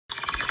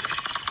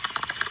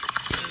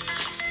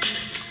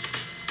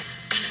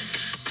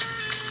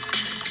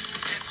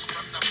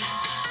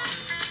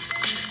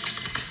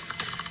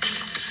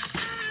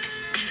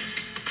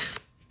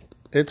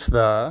It's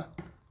the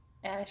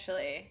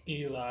Ashley.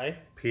 Eli.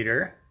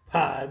 Peter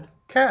Pod.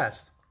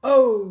 Cast.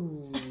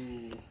 Oh.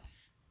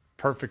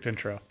 Perfect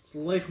intro. It's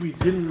like we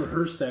didn't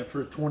rehearse that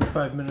for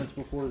 25 minutes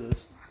before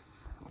this.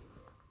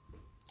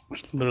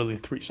 It's literally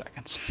 3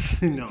 seconds.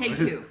 No. Take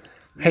two.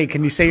 Hey,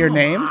 can you say your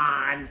name?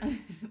 On.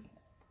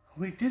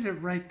 We did it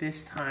right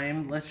this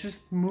time. Let's just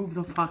move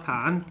the fuck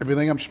on. If you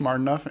think I'm smart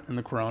enough in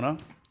the Corona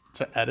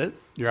to edit,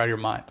 you're out of your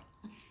mind.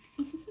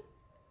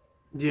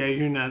 Yeah,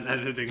 you're not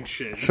editing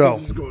shit. So-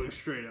 This is going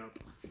straight up.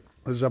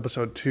 This is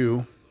episode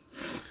 2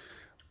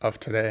 of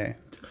today.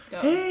 Go.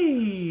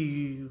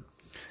 Hey.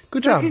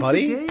 Good job, Look at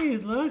buddy. Today.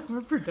 Look,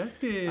 we're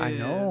productive. I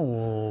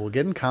know.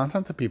 Getting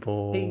content to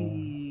people.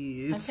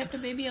 Hey, I kept a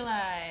baby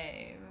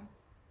alive.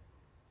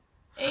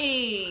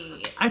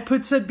 Hey. I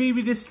put said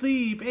baby to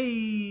sleep. Hey.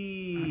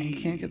 You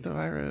can't get the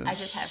virus. I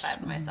just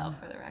high-fived myself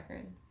for the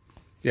record.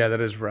 Yeah, that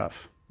is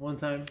rough. One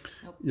time.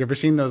 You ever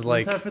seen those,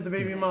 like, Time for the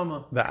baby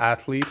mama. the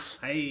athletes?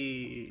 Hey.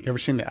 You ever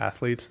seen the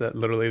athletes that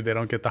literally they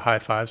don't get the high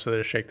five, so they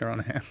just shake their own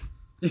hand?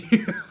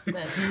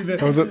 That's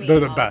They're me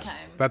the all best.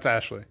 time. That's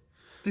Ashley.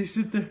 They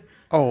sit there.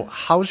 Oh,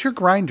 how's your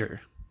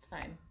grinder? It's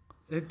fine.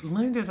 It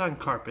landed on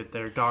carpet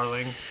there,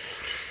 darling.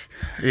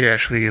 The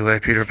Ashley Eli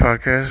Peter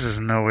podcast is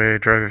in no way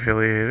drug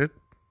affiliated.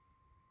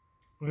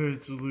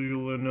 It's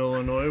illegal in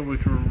Illinois,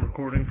 which we're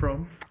recording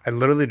from. I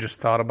literally just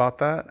thought about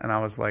that, and I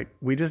was like,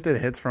 we just did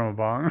hits from a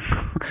bong.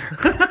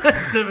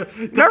 to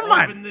Never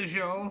mind. Open the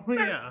show.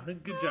 Yeah,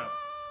 good job.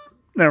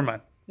 Never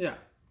mind. Yeah.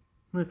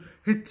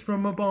 Hits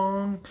from a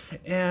bong,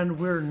 and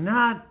we're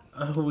not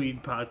a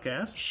weed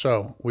podcast.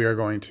 So we are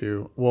going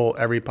to, well,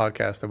 every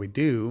podcast that we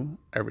do,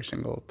 every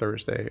single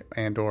Thursday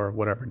and or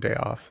whatever day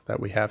off that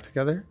we have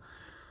together,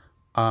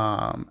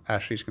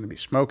 Ashley's going to be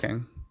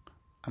smoking.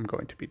 I'm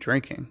going to be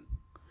drinking.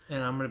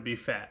 And I'm going to be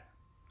fat.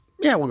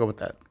 Yeah, we'll go with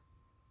that.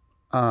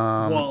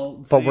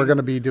 But we're going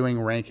to be doing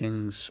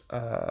rankings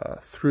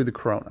through the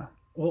Corona.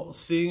 Well,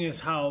 seeing as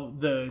how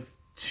the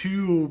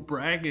two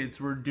brackets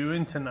we're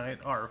doing tonight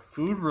are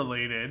food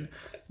related,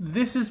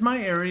 this is my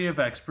area of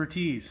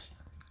expertise.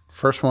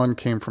 First one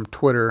came from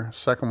Twitter.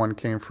 Second one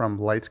came from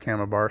Lights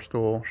Camera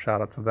Barstool.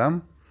 Shout out to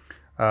them.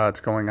 It's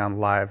going on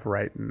live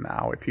right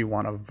now if you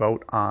want to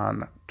vote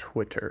on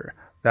Twitter.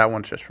 That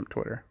one's just from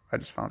Twitter. I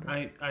just found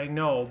it. I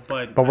know,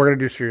 but But we're going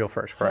to do cereal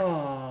first, correct?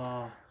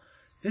 oh,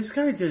 this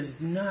guy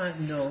does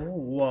not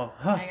know.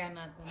 I got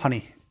nothing.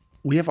 Honey,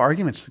 we have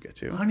arguments to get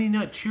to. Honey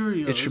Nut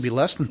Cheerios It should be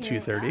less than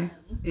 2:30.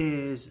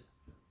 is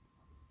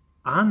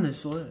on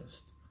this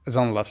list. Is it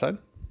on the left side?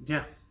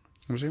 Yeah.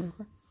 Let me see real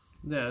quick.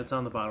 Yeah, it's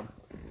on the bottom.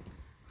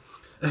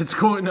 It's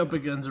going up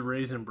against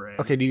Raisin Bran.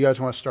 Okay, do you guys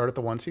want to start at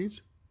the one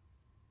seeds?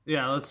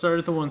 Yeah, let's start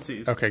at the one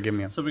seeds. Okay, give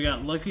me a. So we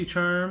got Lucky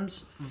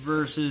Charms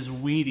versus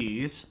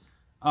Wheaties.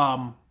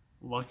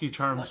 Lucky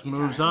Charms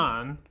moves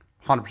on.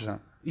 100%.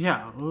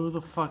 Yeah, who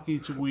the fuck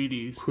eats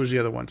Wheaties? Who's the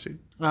other one seed?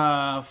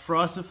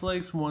 Frosted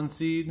Flakes 1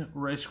 seed,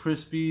 Rice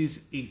Krispies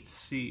 8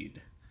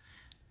 seed.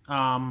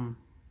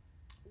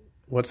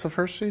 What's the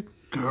first seed?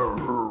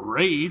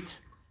 Great.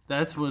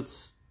 That's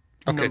what's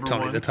Okay, number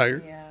Tony one. the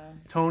Tiger. Yeah.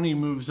 Tony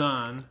moves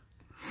on.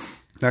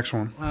 Next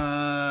one.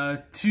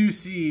 2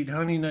 seed,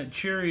 Honey Nut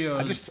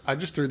Cheerios. I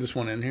just threw this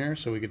one in here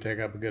so we could take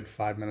up a good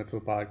 5 minutes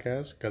of the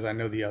podcast because I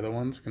know the other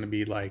one's going to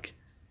be like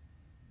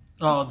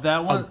Oh, that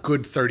a one.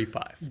 good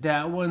 35.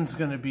 That one's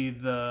gonna be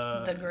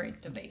The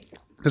great debate.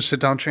 The sit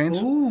down chains.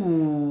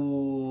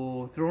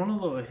 Ooh, throwing a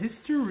little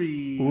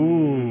history.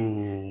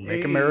 Ooh,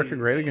 make Hey. America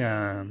great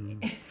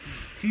again.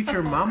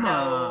 Teacher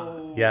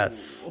Mama.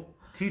 Yes.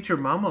 Teacher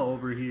Mama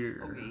over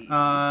here.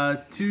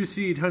 2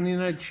 seed Honey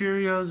Nut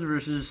Cheerios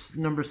versus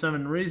number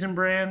 7 Raisin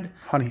Bran.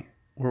 Honey,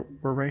 we're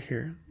right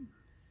here.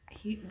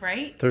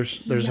 Right? There's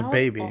He a yells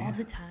baby. all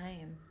the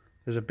time.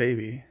 There's a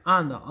baby.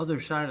 On the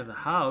other side of the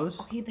house.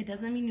 Okay, that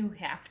doesn't mean you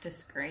have to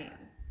scream.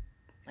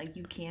 Like,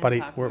 you can't Buddy,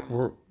 talk.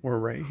 we're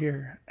right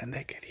here, and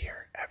they could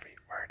hear every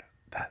word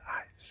that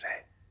I say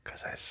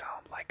because I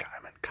sound like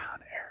I'm in Con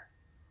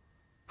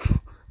Air.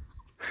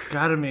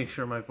 Gotta make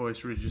sure my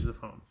voice reaches the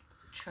phone.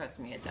 Trust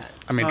me, it does.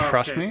 I mean,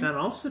 trust Okay, me. Then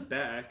I'll sit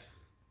back.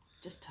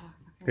 Just talk.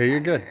 Yeah, you're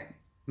good.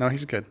 No,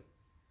 he's good.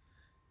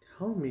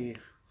 Tell me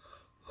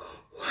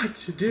what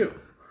to do.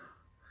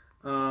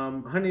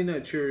 Honey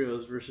Nut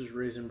Cheerios versus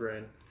Raisin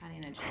Bran.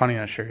 Honey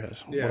Nut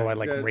Cheerios. Yeah, what do I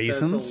like? that's a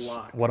Raisins?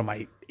 lot. What am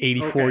I?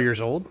 84 Okay.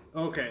 years old?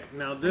 Okay,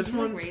 now this I like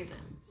one's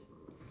raisins.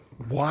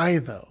 Why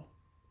though?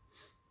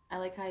 I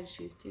like hide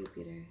shoes too,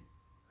 Peter.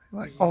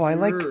 Like, oh, I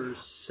like. You're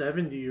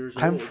 70 years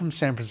old. I'm from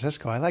San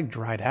Francisco. I like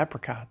dried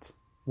apricots.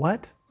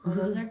 What? Oh,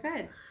 those are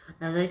good.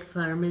 I like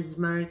farmers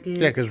markets.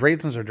 Yeah, because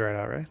raisins are dried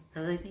out, right? I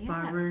like Yeah,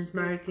 farmers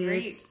they're markets.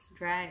 Grapes,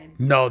 dried.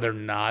 No, they're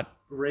not.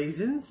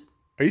 Raisins?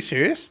 Are you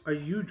serious? Are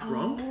you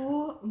drunk?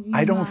 Oh,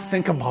 I don't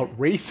think about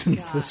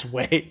raisins this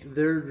way.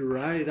 They're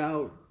dried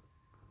out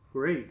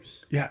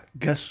grapes. Yeah,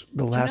 guess the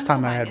Do you last know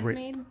time how I had wine is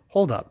raisins. made?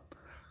 Hold up.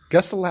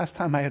 Guess the last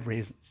time I had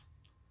raisins.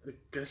 I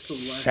guess the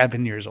last.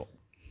 7 years old.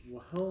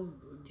 Well,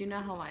 Do you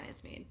know how wine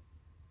is made?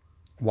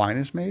 Wine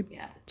is made?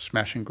 Yeah.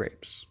 Smashing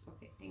grapes.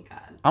 Okay. Thank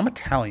God. I'm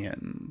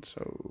Italian,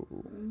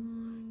 so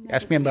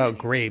ask me about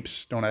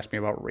grapes. Don't ask me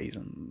about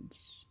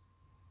raisins.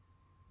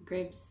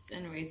 Grapes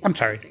and raisins. I'm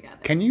sorry. Together.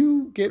 Can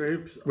you get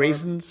Grapes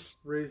raisins?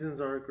 Raisins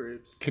are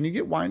grapes. Can you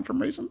get wine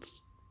from raisins?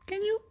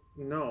 Can you?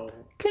 No.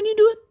 Can you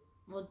do it?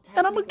 Well,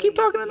 And I'm gonna keep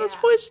talking in this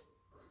voice.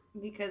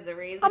 Because a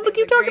raisin. I'm gonna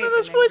keep talking in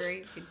this voice.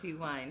 Grape gets you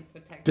wine, so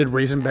technically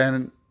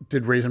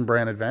Did Raisin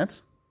Bran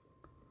advance?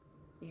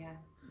 Yeah.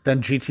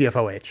 Then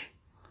GTFOH.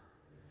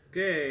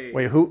 Okay.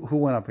 Wait, who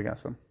went up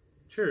against them?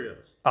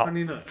 Cheerios. Oh,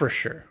 Honey Nut. for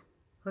sure.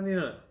 Honey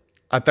Nut.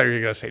 I thought you were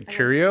gonna say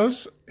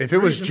Cheerios. If it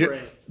was, Raisin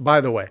Bran.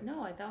 by the way,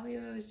 No, I thought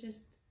it was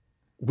just.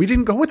 we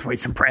didn't go with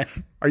Raisin Bran.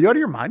 Are you out of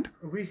your mind?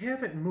 We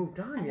haven't moved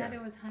on I yet. thought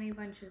it was honey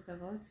bunches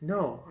of oats.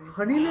 No. versus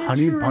Honey Nut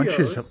Honey Cheerios.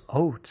 bunches of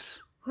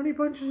oats. Honey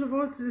bunches of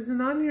oats isn't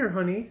on here,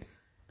 honey.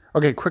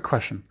 Okay, quick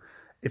question.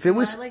 If it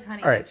was I like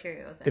honey all right, nut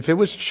Cheerios. if it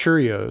was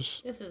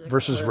Cheerios This is a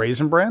versus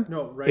Raisin Bran,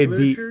 No, regular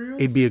Cheerios?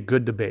 it'd be a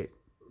good debate.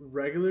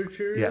 Regular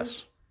Cheerios?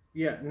 Yes.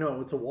 Yeah,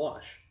 no, it's a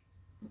wash.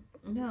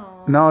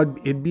 No,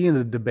 it'd be in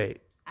a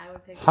debate. I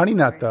would pick Honey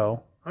Nut Cheerios.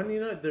 though, Honey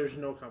Nut, there's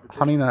no competition.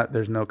 Honey Nut,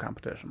 there's no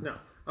competition. No.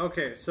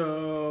 Okay,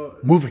 so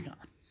Moving on.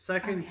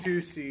 second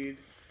 2 seed.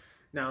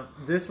 Now,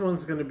 this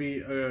one's going to be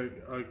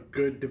a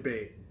good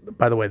debate.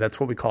 By the way, that's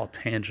what we call a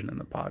tangent in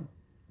the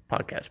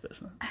podcast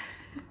business.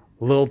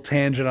 A little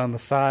tangent on the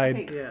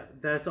side. Yeah,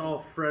 that's all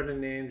Fred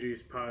and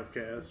Angie's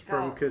podcast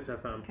from Go. Kiss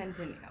FM.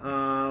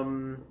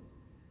 Continue.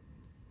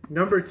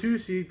 Number 2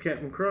 seed,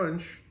 Captain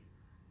Crunch,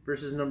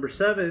 versus number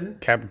 7,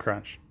 Captain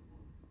Crunch.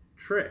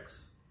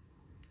 Trix.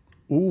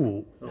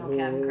 Ooh. No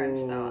Captain Crunch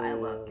though. I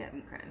love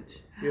Captain Crunch.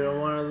 You don't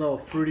want a little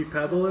fruity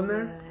pebble in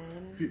there?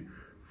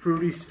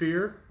 Fruity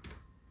sphere?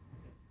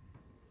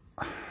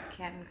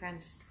 Captain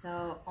Crunch.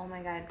 So, oh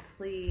my God,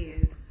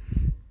 please.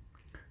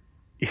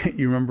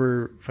 You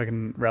remember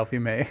fucking Ralphie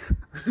May?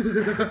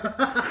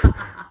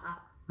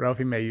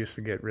 Ralphie May used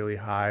to get really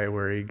high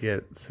where he'd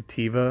get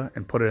sativa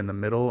and put it in the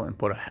middle and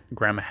put a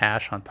gram of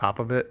hash on top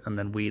of it and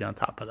then weed on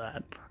top of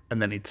that.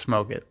 And then he'd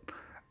smoke it.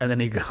 And then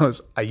he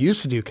goes, I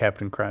used to do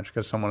Captain Crunch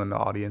because someone in the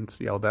audience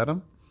yelled at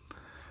him.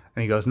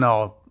 And he goes,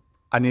 no,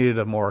 I needed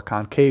a more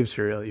concave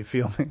cereal. You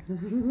feel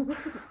me?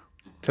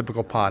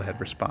 Typical podhead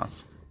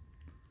response.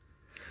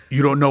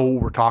 You don't know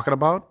what we're talking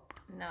about?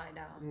 No, I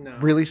don't. No.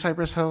 Really,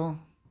 Cypress Hill?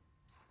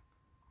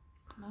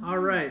 All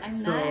right, I'm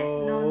so... not.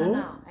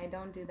 No. I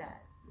don't do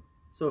that.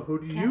 So who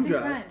do Captain you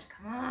got? Crunch,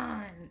 come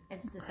on.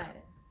 It's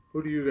decided.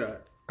 Who do you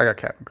got? I got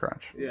Captain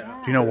Crunch. Yeah.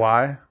 Do you know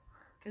why?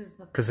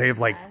 Because They have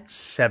like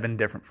 7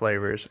 different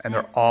flavors, and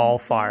they're all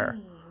fire.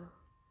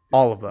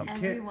 All of them.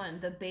 Everyone,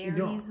 the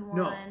berries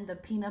no. one, the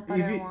peanut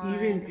butter one.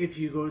 Even if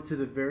you go to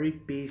the very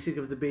basic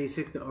of the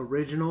basic, the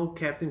original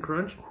Captain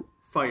Crunch,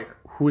 fire.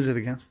 Who is it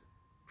against?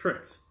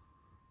 Tricks.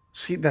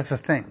 See, that's the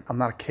thing. I'm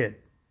not a kid,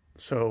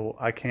 so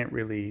I can't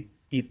really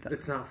eat them.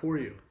 It's not for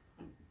you.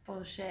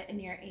 Bullshit. In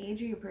your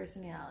age or your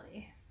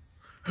personality?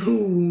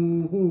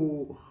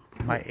 Ooh.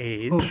 My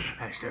age?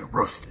 Hashtag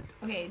roasted.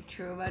 Okay,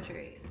 true about your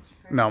age.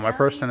 No, my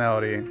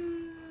personality.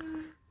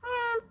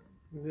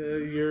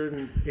 You're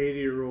an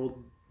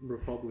 80-year-old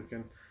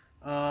Republican.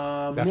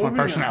 That's my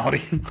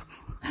personality.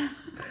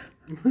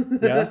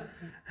 Yeah?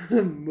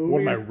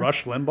 What am I,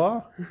 Rush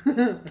Limbaugh?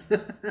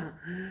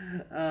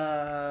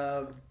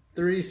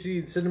 3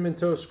 seed Cinnamon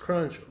Toast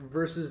Crunch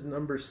versus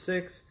number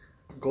 6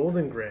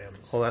 Golden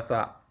Grams. Hold that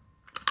thought.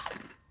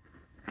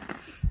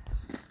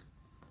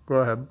 Go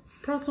ahead.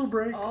 Pretzel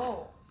break.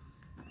 Oh,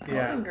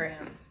 Yeah. Golden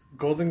Grams.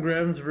 Golden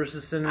Grams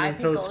versus I Cinnamon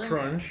pick Toast Golden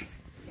Crunch.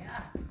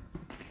 Yeah,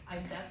 I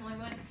definitely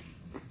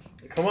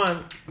would. Come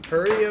on,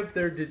 hurry up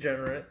there,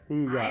 degenerate.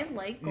 Who you I got?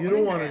 like Golden You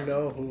don't want to Grams.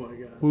 know who I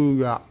got. Who you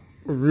got?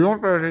 If you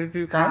don't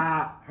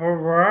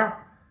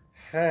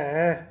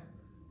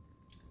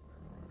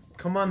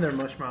Come on there,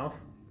 Mushmouth.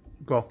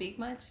 go. Speak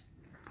much?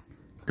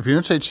 If you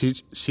don't say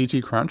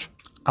CT Crunch,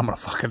 I'm going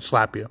to fucking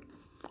slap you.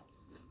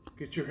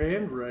 Get your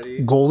hand ready.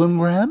 Golden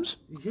Grams?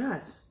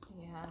 Yes,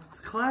 Yeah, it's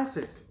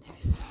classic. they're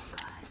so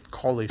good.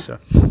 Call Lisa.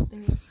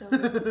 They're so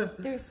good.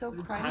 They're so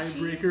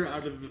crunchy. Tiebreaker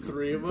out of the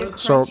 3 of They're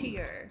us. So-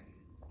 crunchier.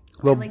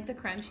 I Well, like the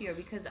crunchier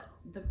because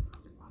the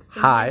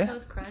Hi. Cinnamon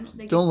Toast Crunch,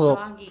 they get Don't look.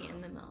 soggy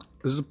in the milk.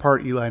 this is the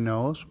part Eli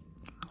knows.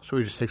 So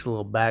he just takes a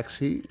little back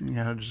seat. You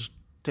gotta just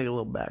take a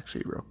little back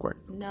seat real quick.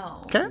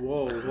 No. Okay?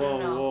 Whoa, whoa,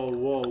 No.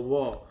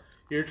 whoa.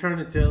 You're trying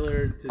to tell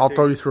her to I'll take-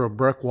 throw you through a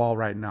brick wall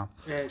right now.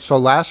 Hey. So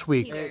last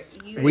week, Peter,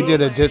 you we will did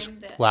a learn dis-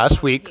 that last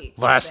I week- hate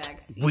last the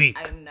backseat. week.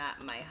 I'm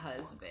not my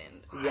husband.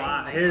 Wow,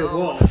 I'm my hey,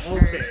 whoa, own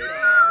okay. person.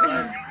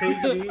 Let's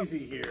take it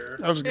easy here.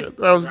 that was good.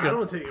 That was I good.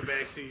 don't take a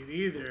backseat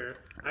either.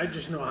 I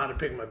just know how to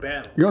pick my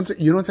battles.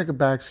 You don't take a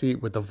back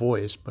seat with the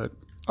voice, but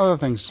other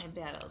things. I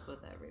battles with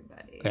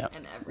everybody Yeah.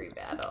 in every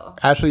battle.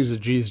 Ashley's a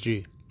G's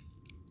G.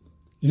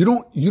 You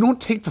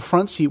don't take the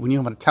front seat when you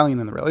have an Italian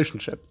in the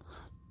relationship.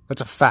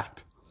 That's a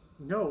fact.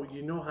 No,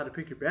 you know how to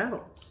pick your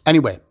battles.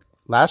 Anyway,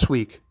 last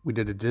week we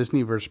did a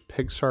Disney versus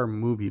Pixar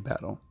movie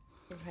battle.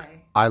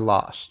 Okay. I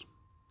lost,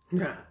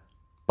 Yeah.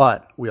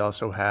 but we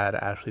also had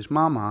Ashley's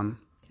mom on,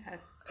 Yes.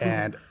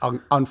 and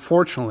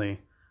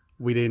unfortunately,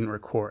 we didn't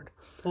record.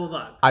 Hold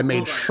on. I made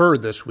Hold on. sure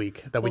this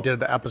week that we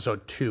did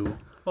episode 2.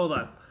 Hold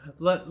on.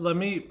 Let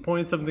me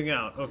point something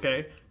out,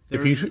 okay?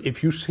 If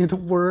you say the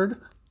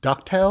word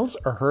DuckTales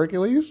or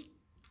Hercules,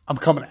 I'm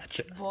coming at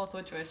you. Both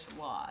which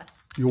lost.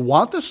 You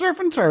want the surf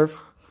and turf,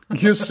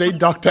 you say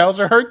DuckTales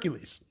or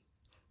Hercules.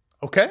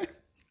 Okay?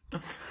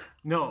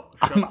 No.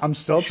 I'm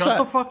still upset. Shut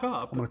the fuck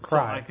up. gonna So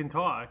cry. I can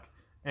talk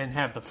and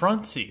have the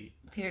front seat.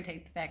 Peter,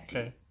 take the back seat.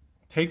 Okay.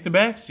 Take the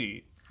back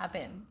seat. Hop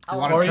in. You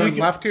want Or to you turn can-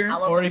 left here?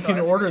 I'll Or open you the can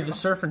door for order you. the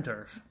surf and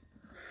turf.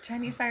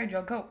 Chinese fire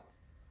drill, go.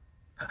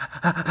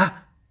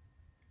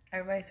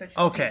 Everybody switch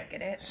Okay. seats,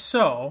 get it?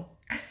 So,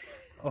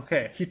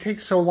 okay. He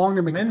takes so long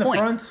to make in a the point.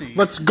 front seat.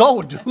 Let's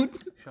go, dude.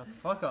 Shut the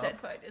fuck up.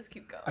 That's why I just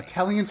keep going.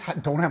 Italians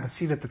don't have a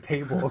seat at the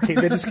table. Okay,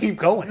 they just keep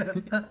going.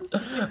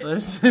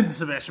 Listen,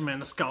 Sebastian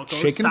Maniscalco.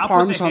 Shaking stop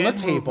palms with the on the hand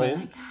table.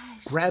 movement.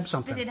 Grab Spit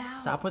something. it out.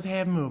 Stop with the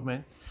hand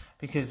movement.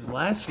 Because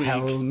last week,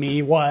 Tell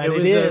me what it it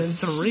was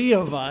is. the 3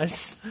 of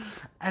us.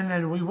 And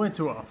then we went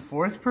to a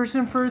 4th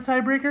person for a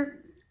tiebreaker?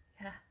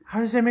 Yeah. How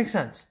does that make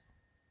sense?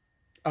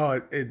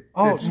 Oh,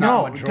 Oh, it's no,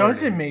 not it majority.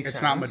 doesn't make sense.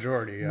 It's not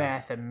majority, yeah.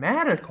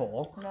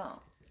 Mathematical. No.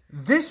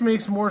 This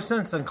makes more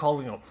sense than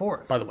calling a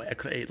 4th. By the way, I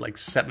could have ate like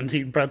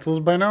 17 pretzels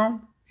by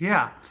now.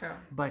 Yeah. True.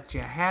 But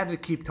you had to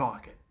keep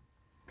talking.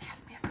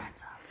 Pass me a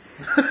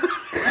pretzel.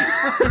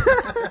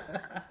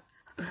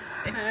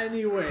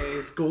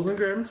 Anyways, Golden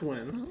Grams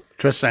wins.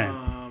 Just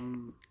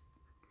saying.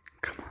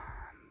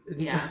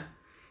 Yeah.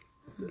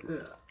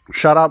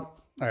 Shut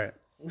up. All right.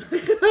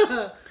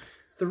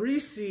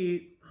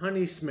 3-seat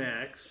Honey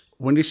Smacks.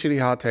 Windy City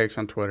Hot Takes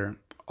on Twitter.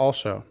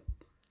 Also,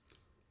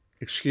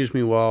 excuse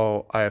me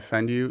while I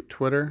offend you,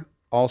 Twitter.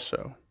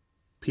 Also,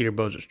 Peter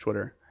Bozer's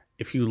Twitter.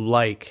 If you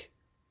like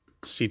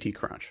CT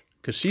Crunch.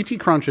 Because CT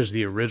Crunch is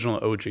the original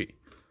OG.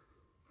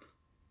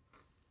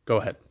 Go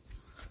ahead.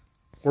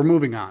 We're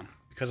moving on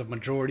because of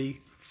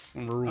majority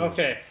rules.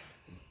 Okay.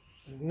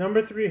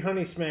 Number 3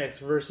 Honey Smacks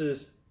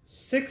versus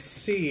 6th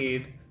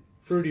seed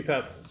Fruity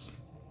Pebbles.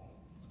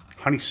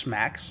 Honey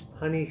Smacks.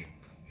 Honey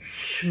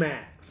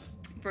Schmacks.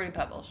 Fruity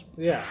Pebbles.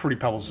 Yeah. Fruity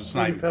Pebbles. It's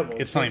Fruity not. Even,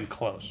 Pebbles. It's not even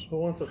close. Who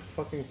wants a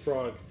fucking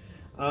frog?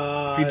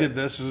 If you did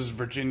this is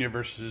Virginia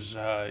versus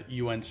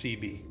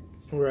UNCB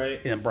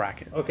Right. in a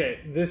bracket. Okay,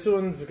 this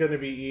one's going to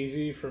be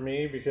easy for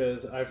me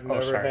because I've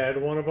never sorry.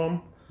 had one of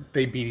them.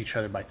 They beat each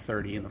other by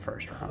 30 in the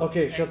first round.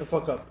 Okay, shut the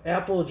fuck up.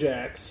 Apple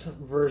Jacks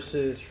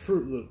versus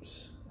Fruit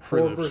Loops.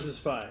 Fruit 4 Loops. versus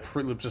 5.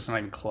 Fruit Loops is not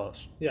even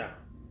close. Yeah.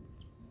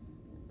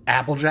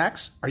 Apple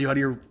Jacks? Are you out of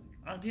your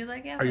Oh, do you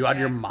like Are you out of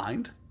your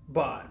mind?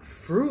 But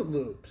Fruit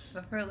Loops.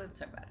 The Fruit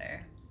Loops are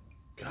better.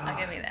 I'll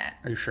give you that.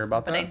 Are you sure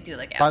about But that? I do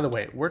like By Apple the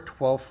way, we're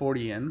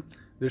 12:40 in.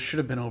 This should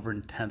have been over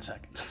in 10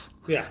 seconds.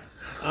 Yeah.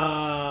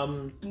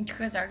 You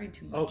guys argued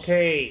too much.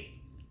 Okay.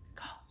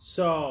 Go.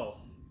 So,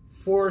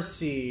 4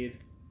 seed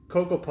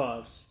Cocoa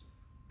Puffs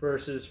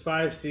versus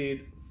 5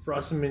 seed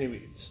Frosted Mini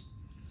Wheats.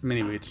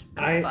 Mini Wheats.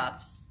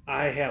 Puffs.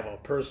 I have a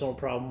personal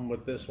problem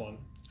with this one.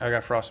 I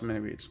got Frosted Mini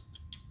Wheats.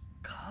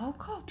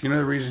 Cocoa. Do you know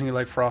the reason he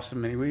liked Frosted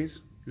Mini Wheats?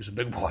 He was a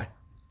big boy.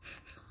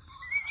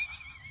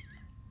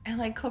 I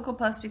like Cocoa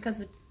Puffs because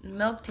the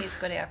milk tastes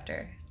good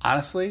after.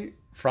 Honestly,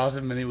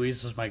 Frosted Mini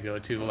Wheats was my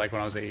go-to like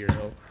when I was 8 years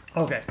old.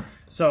 Okay,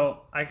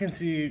 so I can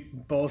see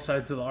both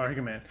sides of the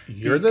argument.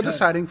 You're the Because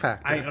deciding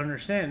factor. I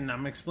understand, and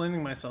I'm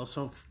explaining myself,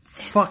 so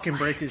fucking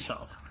break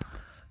yourself.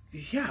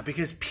 Yeah,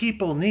 because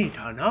people need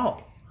to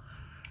know.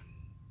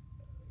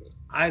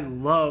 I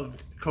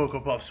loved Cocoa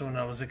Puffs when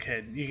I was a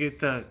kid. You get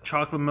the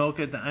chocolate milk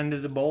at the end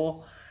of the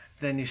bowl,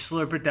 then you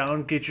slurp it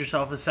down, get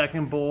yourself a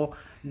second bowl,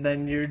 and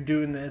then you're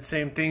doing that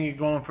same thing. You're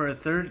going for a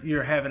third.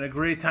 You're having a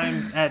great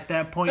time. At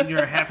that point, you're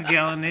a half a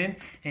gallon in,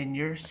 and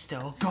you're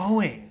still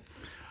going.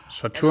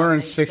 So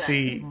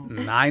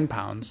 269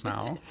 pounds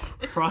now.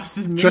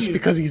 Frosted Mini. Just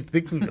because he's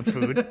thinking of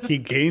food, he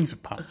gains a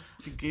pound.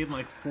 You gained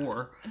like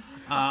 4.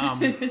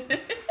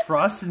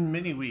 Frosted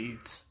Mini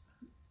Wheats.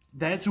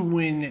 That's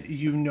when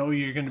you know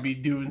you're going to be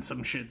doing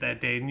some shit that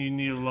day and you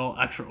need a little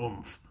extra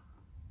oomph.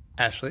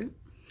 Ashley,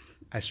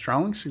 I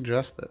strongly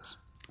suggest this.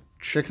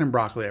 Chicken and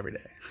broccoli every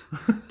day.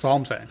 That's all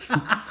I'm saying.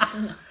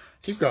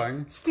 Keep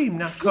going. Steam,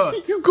 not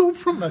cooked. You go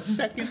from a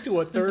second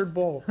to a third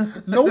bowl.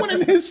 No one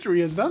in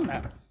history has done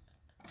that.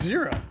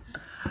 0.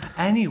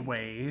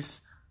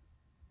 Anyways,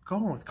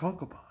 going with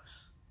Cocoa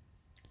Puffs.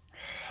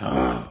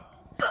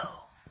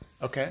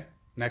 Okay,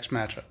 next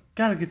matchup.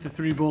 Gotta get the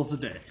 3 bowls a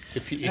day.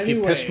 If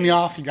you piss me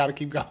off, you got to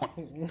keep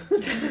going.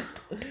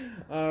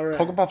 All right.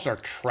 Cocoa Puffs are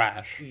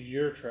trash.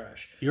 You're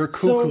trash. You're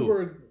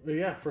cuckoo.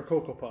 So for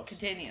Cocoa Puffs.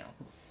 Continue.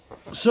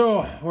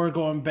 So we're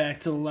going back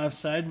to the left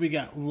side. We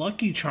got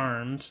Lucky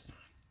Charms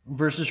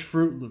versus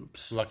Fruit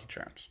Loops. Lucky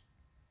Charms.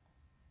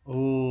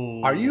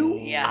 Oh. Are you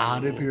Yeah.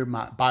 out of your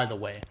mind? By the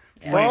way,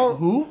 Wait,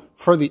 who?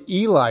 for the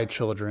Eli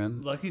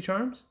children, Lucky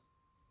Charms?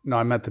 no,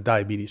 I meant the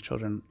diabetes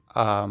children.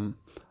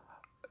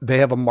 They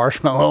have a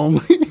marshmallow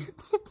only.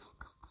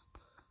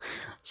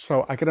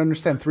 So I could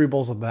understand 3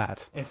 bowls of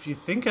that. If you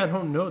think I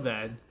don't know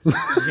that,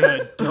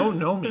 you don't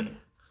know me.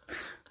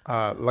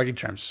 Lucky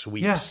Charms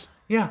Yeah, sweeps.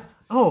 yeah.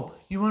 Oh,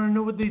 you want to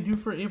know what they do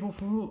for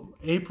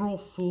April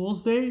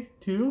Fool's Day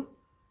too?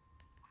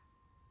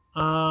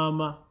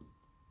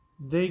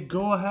 They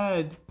go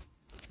ahead.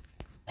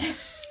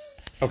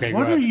 Okay,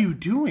 What go are ahead. you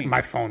doing?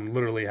 My phone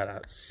literally had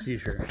a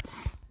seizure.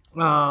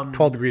 12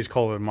 12 degrees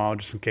colder tomorrow,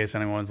 just in case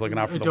anyone's looking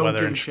out for the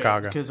weather in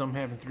Chicago. Because I'm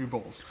having 3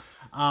 bowls.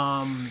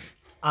 On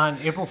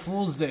April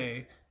Fool's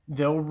Day,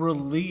 they'll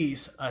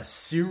release a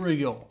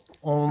cereal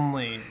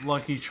only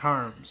Lucky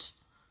Charms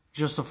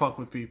just to fuck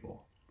with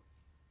people.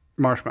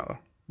 Marshmallow.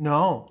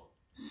 No,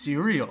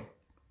 cereal.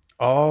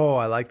 Oh,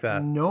 I like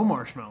that. No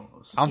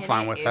marshmallows. I'm Get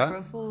fine it, with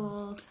April that.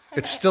 Fools.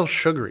 It's still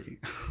sugary.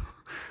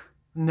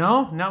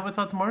 No, not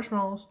without the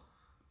marshmallows.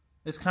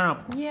 It's kind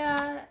of.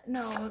 Yeah,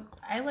 no,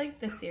 I like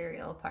the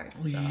cereal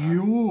parts.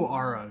 You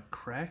are a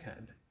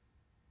crackhead.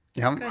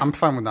 Yeah, I'm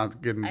fine with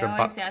not getting I the.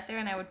 always sat there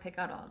and I would pick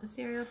out all the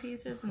cereal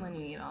pieces, and then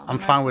you eat all. The I'm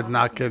fine with marshmallows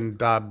not at the end. getting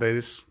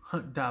diabetes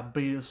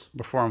Diabetes.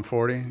 before I'm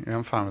 40. Yeah,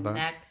 I'm fine with that.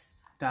 Next,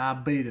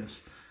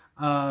 Diabetes.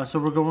 So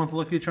we're going with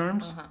Lucky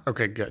Charms?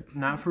 Okay, good.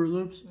 Not Fruit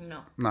Loops?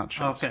 no. Not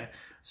sure. Okay.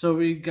 So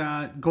we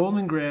got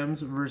Golden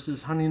Grams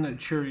versus Honey Nut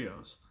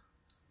Cheerios.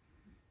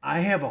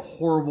 I have a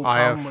horrible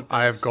problem with this.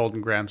 I have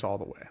Golden Grams all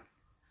the way.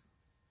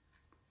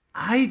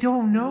 I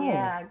don't know.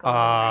 Yeah, Golden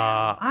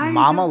Graham.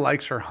 Mama don't-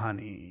 likes her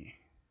honey.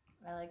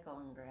 I like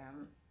Golden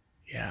Graham.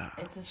 Yeah.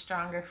 It's a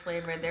stronger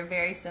flavor. They're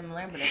very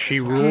similar, but it's She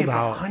a ruled Okay, but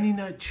out. Honey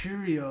Nut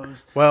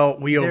Cheerios, Well,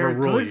 we they're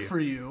overrule good you. for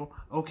you.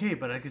 Okay,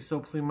 but I can still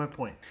plead my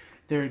point.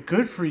 They're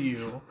good for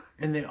you,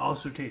 and they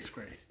also taste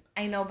great.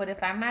 I know, but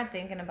if I'm not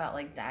thinking about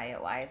like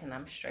diet wise, and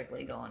I'm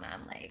strictly going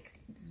on like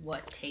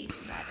what tastes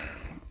better.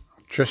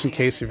 Just in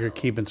case if you're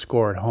keeping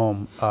score at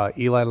home,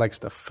 Eli likes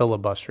to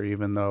filibuster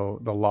even though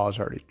the law's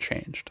already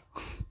changed.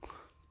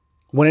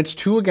 When it's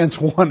 2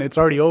 against 1, it's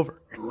already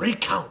over.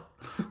 Recount.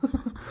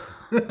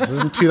 This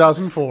is in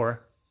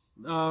 2004.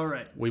 All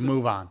right. We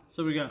move on.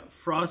 So we got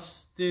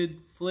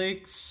Frosted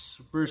Flakes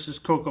versus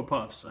Cocoa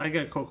Puffs. I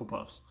got Cocoa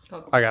Puffs.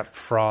 I got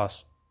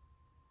Frost.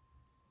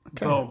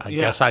 Okay. Boom. I Yeah,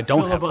 guess I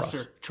don't have filibuster.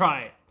 Frost.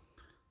 Try it.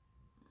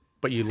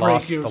 But you Break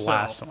lost the yourself.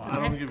 last I one.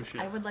 don't That's- give a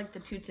shit. I would like the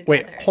two together.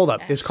 Wait, hold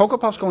up. Is Cocoa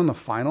Puffs going to the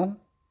final?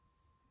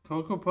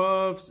 Cocoa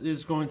Puffs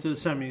is going to the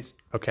semis.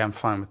 Okay, I'm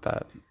fine with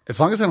that.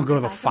 As long as they don't go to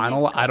the If I could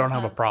final, mix I don't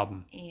Cocoa have a Puffs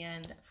problem.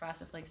 And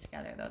Frosted Flakes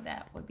together, though,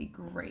 that would be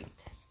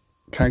great.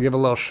 Can I give a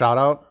little shout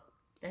out?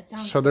 That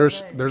sounds So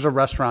there's good. there's a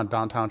restaurant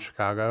downtown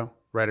Chicago,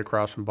 right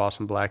across from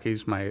Boston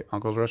Blackie's, my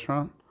uncle's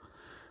restaurant,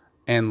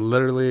 and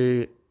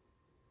literally,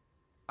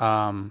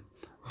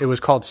 it was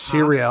called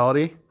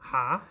Cereality.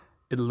 Huh?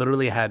 It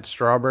literally had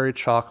strawberry,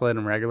 chocolate,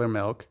 and regular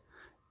milk,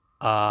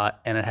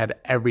 and it had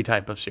every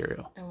type of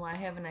cereal And why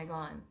haven't I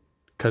gone?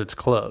 because it's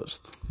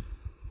closed.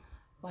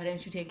 Why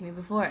didn't you take me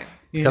before?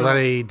 You Because know,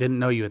 I didn't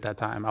know you at that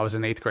time. I was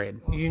in 8th grade.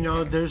 you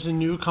know, there's a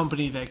new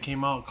company that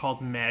came out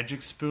called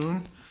Magic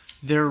Spoon.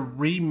 They're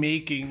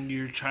remaking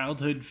your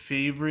childhood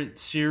favorite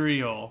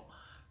cereal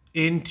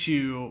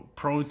into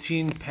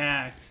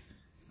protein-packed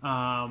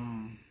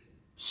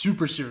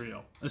super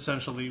cereal,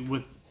 essentially,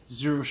 with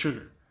 0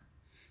 sugar.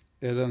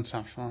 It doesn't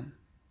sound fun.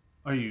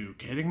 Are you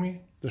kidding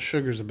me? The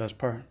sugar's the best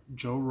part.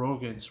 Joe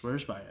Rogan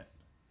swears by it.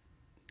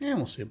 Yeah,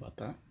 we'll see about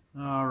that.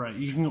 All right,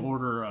 you can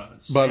order a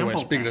By the way, sample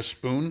speaking pack. of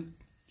spoon,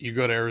 you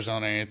go to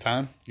Arizona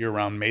anytime. You're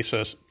around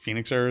Mesa,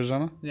 Phoenix,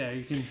 Arizona. Yeah,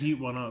 you can heat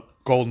one up.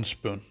 Golden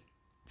Spoon.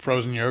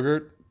 Frozen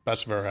yogurt.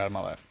 Best I've ever had in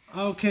my life.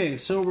 Okay,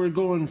 so we're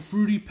going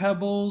Fruity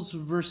Pebbles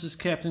versus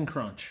Captain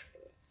Crunch.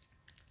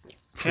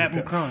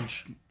 Captain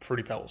Crunch.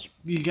 Fruity Pebbles.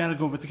 You gotta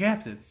go with the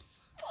Captain.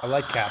 I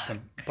like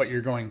Captain, but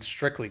you're going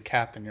strictly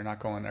Captain. You're not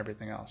going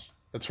everything else.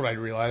 That's what I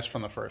realized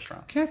from the first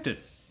round. Captain.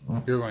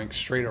 You're going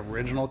straight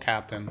original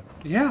Captain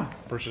Yeah.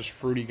 versus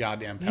fruity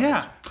goddamn Pebbles.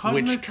 Yeah, cut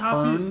in the which top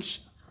of-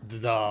 turns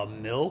the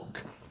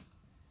milk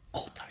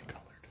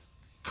multicolored.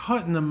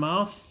 Cut in the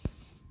mouth.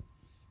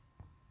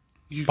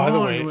 You By the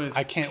going way, with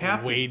I can't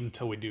Captain. wait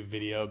until we do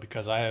video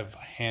because I have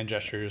hand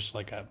gestures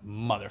like a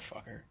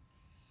motherfucker.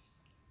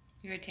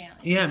 You're Italian.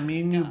 Yeah,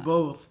 me and you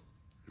both.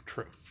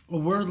 True.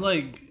 Well, we're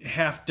like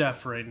half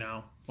deaf right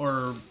now,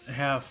 or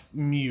half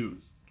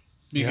mute,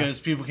 because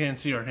people can't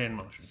see our hand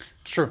motion.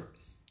 It's true.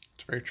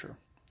 It's very true.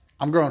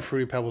 I'm going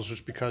Fruity Pebbles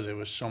just because it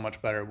was so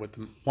much better with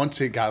them. Once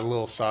it got a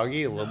little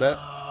soggy, a little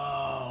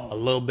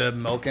bit of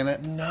milk in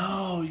it.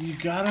 No, you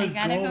gotta,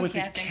 gotta go go with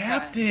Captain the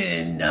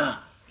Captain.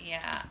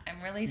 Yeah,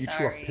 I'm really You two are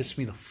sorry. pissing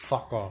me the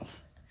fuck off.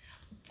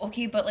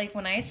 Okay, but like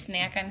when I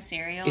snack on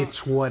cereal,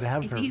 It's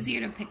whatever. it's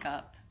easier to pick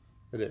up.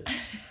 It is.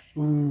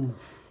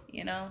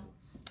 You know?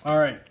 All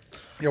right,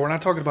 Yeah, we're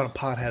not talking about a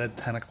pothead at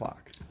 10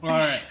 o'clock. all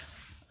right.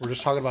 We're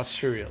just talking about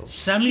cereals.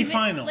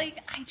 Semi-final. Like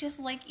I just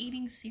like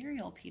eating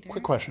cereal, Peter.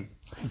 Quick question.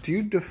 Do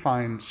you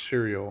define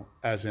cereal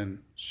as in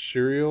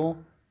cereal,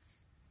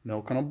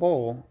 milk in a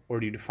bowl, or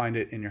do you define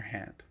it in your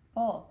hand?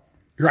 Oh,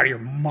 You're out of your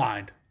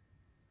mind.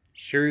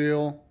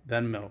 Cereal,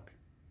 then milk.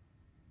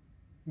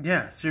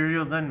 Yeah,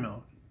 cereal then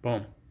milk.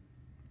 Boom.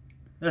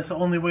 That's the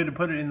only way to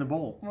put it in the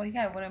bowl. well,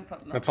 yeah, I wouldn't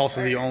put milk. That's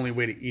also the first. only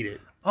way to eat it.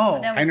 Oh,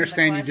 That was I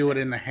understand the you do it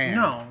question. in the hand.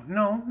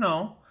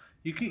 no.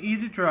 You can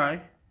eat it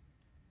dry.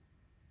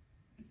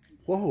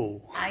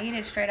 Whoa. I eat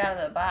it straight out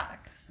of the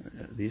box.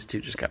 These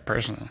two just got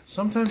personal.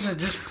 Sometimes I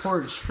just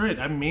pour it straight.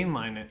 I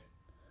mainline it.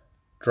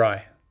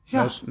 Dry.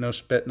 Yeah. No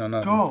spit, no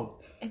nothing. Go.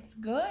 It's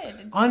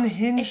good.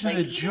 Unhinge It's like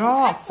the eating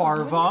jaw, pretzels,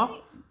 Farva.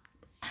 really.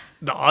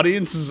 The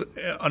audience is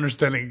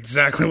understanding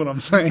exactly what I'm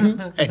saying,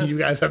 and you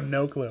guys have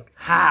no clue.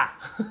 Ha!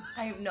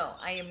 I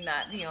am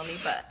not the only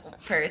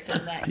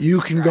person that You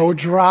can go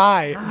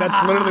dry.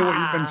 That's literally what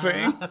you've been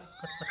saying.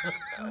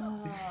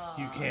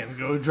 You can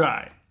go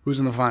dry. Who's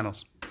in the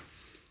finals?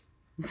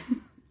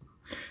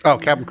 Oh,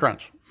 Captain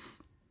Crunch.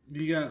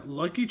 You got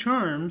Lucky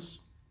Charms.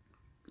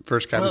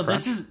 First Captain Well,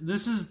 Crunch.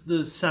 this is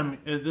the semi.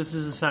 This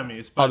is the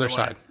semis. by Other the way.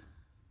 side.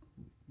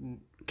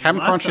 Captain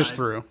Left Crunch is side.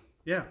 through.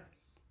 Yeah.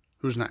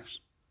 Who's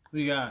next?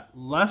 We got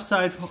left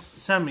side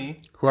semi.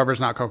 Whoever's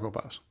not Cocoa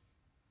Puffs.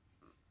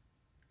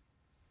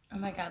 Oh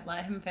my god,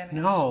 let him finish.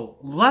 No,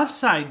 left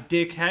side,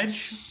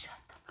 dickhead.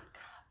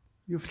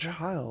 You have a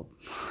child.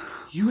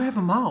 You have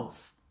a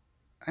mouth.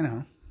 I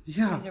know.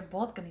 Yeah. These are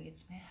both gonna get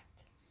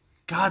smacked.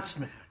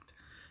 Godsmacked.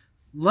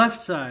 Left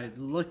side,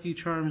 Lucky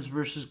Charms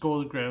versus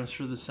Golden Grams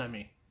for the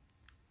semi.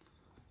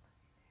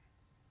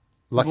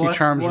 Lucky What?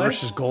 Charms What?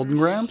 versus Golden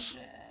Grams?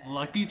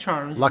 Lucky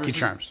Charms. Lucky versus-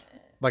 Charms.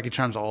 Lucky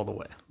Charms all the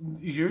way.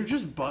 You're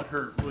just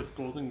butthurt with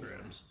Golden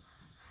Grams.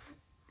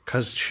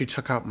 Because she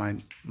took out my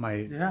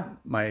Yeah.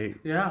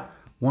 Yeah.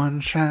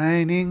 one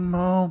shining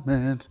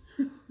moment.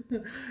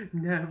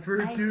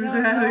 Never I do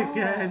don't that know.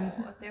 again.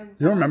 They're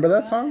You remember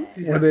both that song?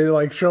 good. Where they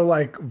like show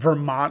like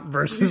Vermont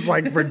versus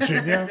like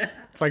Virginia?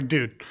 It's like,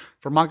 dude,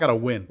 Vermont got to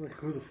win. Like,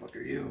 who the fuck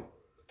are you?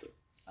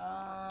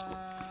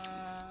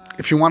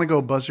 If you want to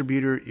go buzzer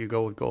beater, you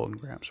go with Golden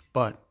Grams.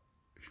 But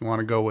if you want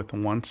to go with the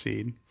one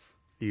seed,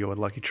 you go with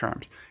Lucky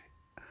Charms.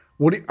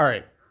 All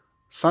right,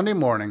 Sunday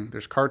morning,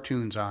 there's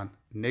cartoons on.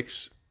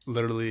 Nick's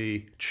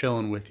literally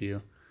chilling with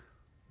you.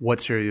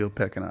 What cereal you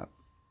picking up?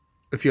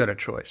 If you had a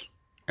choice,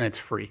 and it's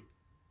free.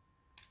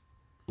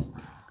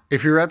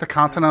 If you're at the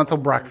Continental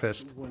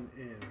Breakfast,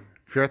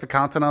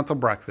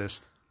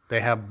 they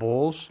have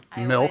bowls,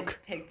 I milk.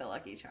 would pick the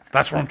Lucky Charms.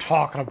 That's what I'm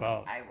talking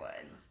about. I would.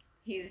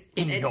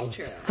 In It's your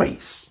true.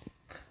 face.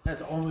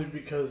 That's only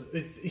because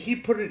he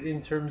put it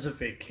in terms of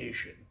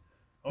vacation.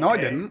 No, I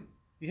Okay? didn't.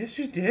 Yes,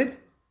 you did.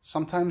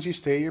 Sometimes you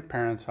stay at your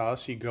parents'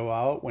 house. You go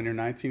out when you're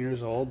 19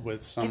 years old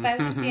with some. If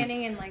I was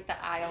standing in like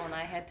the aisle and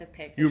I had to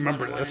pick, You which one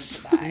remember I wanted this.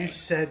 to buy. You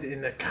said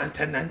in the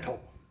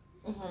Continental.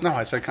 No,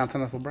 I said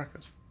Continental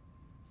Breakfast.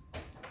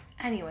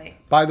 Anyway,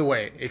 By the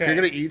way, if Okay. you're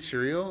gonna eat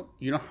cereal,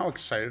 you know how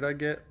excited I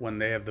get when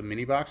they have the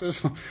mini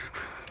boxes.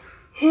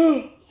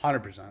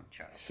 100%.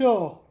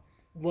 So,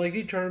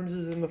 Lucky Charms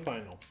is in the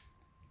final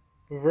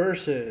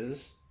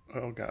versus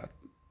Oh god.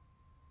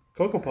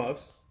 Cocoa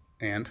Puffs,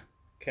 And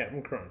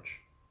Captain Crunch.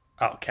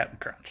 Captain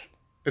Crunch.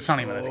 It's not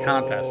even a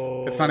contest.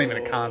 It's not even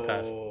a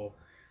contest. Oh.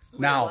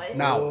 Now, What?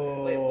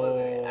 now, Wait.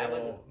 I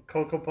wasn't.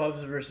 Cocoa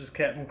Puffs versus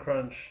Captain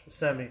Crunch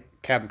semi.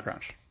 Captain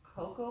Crunch.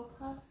 Cocoa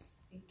Puffs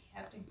and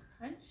Captain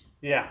Crunch?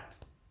 Yeah.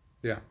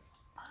 Yeah.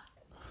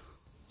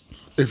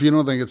 If you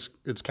don't think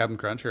it's Captain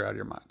Crunch, you're out of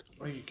your mind.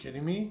 Are you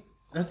kidding me?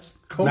 That's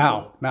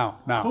Cocoa. Now.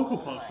 Cocoa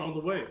Puffs all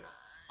the way.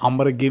 I'm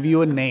gonna give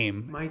you a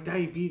name. My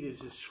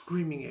diabetes is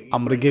screaming at you.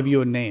 I'm gonna give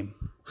you a name.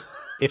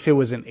 If it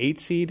was an 8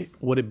 seed,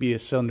 would it be a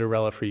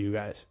Cinderella for you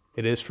guys?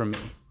 It is for me.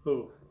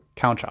 Who?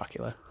 Count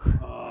Chocula.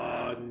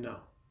 No.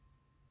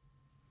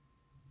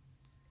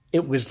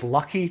 It was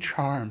Lucky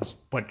Charms,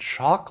 but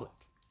chocolate.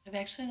 I've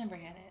actually never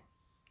had it.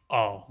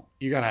 Oh,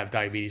 you gotta have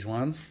diabetes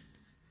once.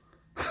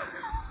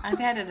 I've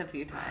had it a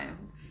few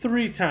times.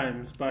 3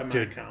 times by my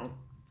Dude. count.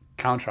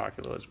 Count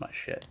Chocula is my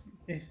shit.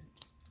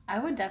 I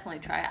would definitely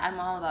try it. I'm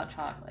all about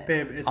chocolate.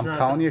 Babe, it's I'm not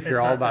telling you, if it's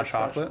you're all not about that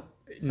special. chocolate,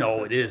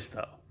 no, it is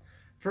though.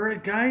 For a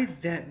guy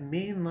that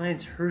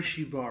mainlines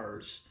Hershey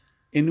bars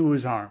Into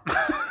his arm.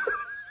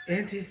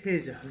 into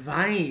his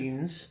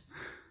vines,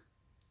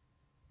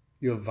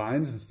 You have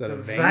vines instead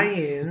of veins.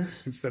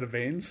 vines, Instead of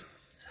veins.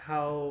 that's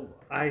how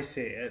I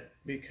say it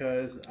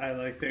because I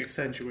like to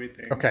accentuate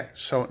things. Okay,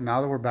 so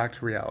now that we're back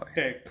to reality,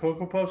 Okay,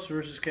 Cocoa Puffs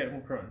versus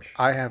Captain Crunch.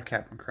 I have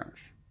Captain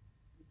Crunch.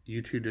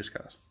 You two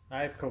discuss.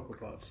 I have Cocoa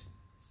Puffs.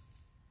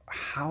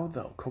 How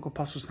though? Cocoa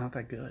Puffs was not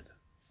that good.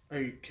 Are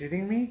you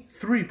kidding me?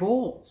 3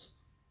 bowls.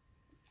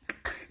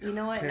 You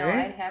know what? No, Okay.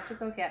 I'd have to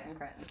go Captain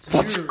Crunch.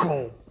 Let's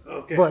go.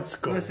 Okay. Let's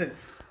go. Listen,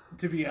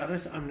 to be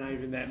honest, I'm not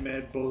even that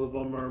mad. Both of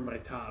them are my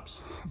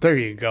tops. There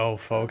you go,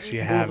 folks.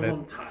 You have Both it.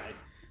 of them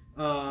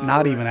tied.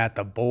 Not even at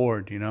the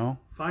board, you know?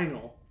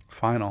 Final.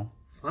 Final.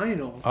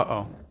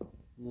 Uh-oh.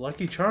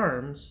 Lucky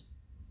Charms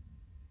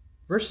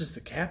versus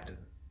the Captain.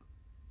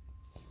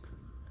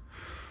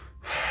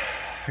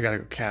 I gotta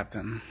go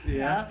Captain. Yeah.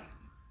 Yep.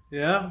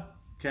 Yeah.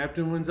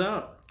 Captain wins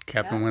out.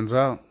 Captain wins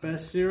out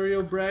Best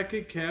cereal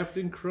bracket,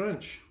 Captain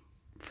Crunch.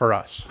 for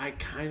us. I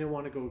kind of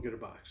want to go get a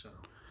box now.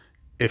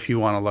 If you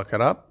want to look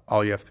it up,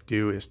 all you have to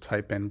do is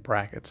type in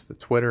brackets, the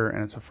Twitter,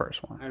 and it's the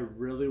first one. I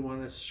really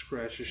want to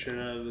scratch the shit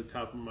out of the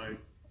top of my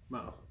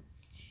mouth.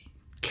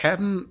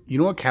 Captain, you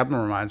know what Captain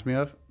reminds me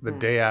of? The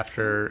day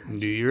after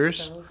New Year's,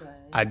 So good.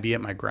 I'd be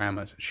at my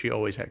grandma's. She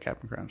always had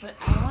Captain Crunch. But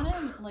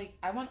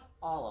I want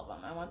all of them.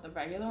 I want the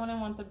regular one. I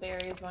want the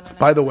berries one. And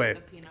By I the want way-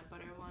 the peanut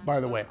butter one. By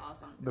the Those way,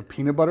 also sound the good.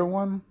 peanut butter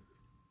one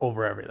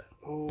over everything.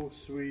 Oh,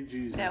 sweet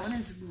Jesus. That one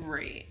is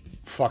great.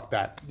 Fuck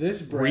that.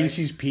 This bread.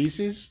 Reese's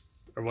Pieces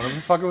or whatever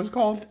the fuck it was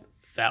called.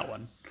 That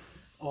one.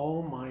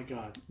 Oh my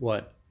God.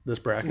 What? This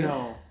bracket?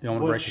 No. You don't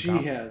want to What break it she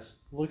down? has.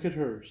 Look at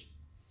hers.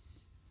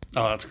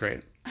 Oh, that's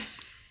great.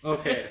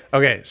 Okay.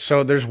 Okay,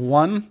 so there's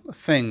one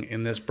thing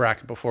in this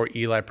bracket before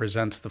Eli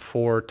presents the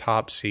 4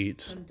 top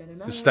seeds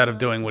instead of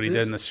doing what he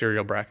did in the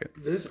cereal bracket.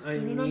 This, I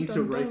need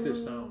to write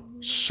this down.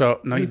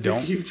 So, no, you To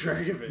don't. keep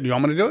track of it. You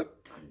want me to do it?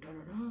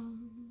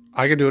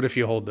 I can do it if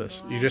you hold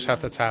this. You just have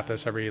to tap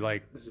this every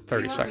like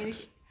 30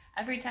 seconds.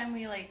 Every time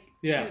we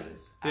Yeah.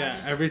 choose. Yeah,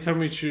 Just, every time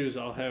we choose,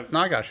 I'll have. No,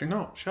 I got you.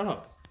 No, shut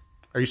up.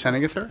 Are you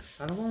sending it through?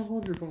 I don't want to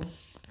hold your phone.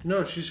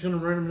 No, she's going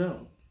to write them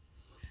down.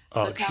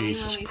 Oh, tell me when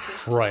Jesus we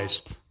switch to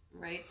Christ.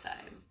 right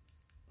side.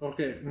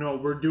 Okay, no,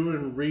 we're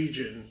doing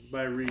region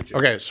by region.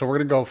 Okay, so we're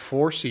going to go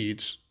 4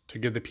 seeds to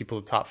give the people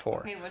the top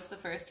 4. Okay, what's the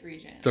first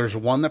region? There's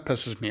one that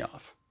pisses me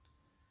off.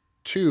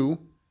 2,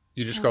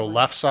 you just go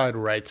left side,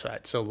 right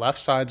side. So left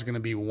side's going to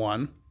be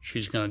 1.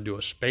 She's going to do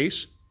a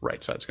space.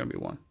 Right side's going to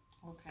be 1.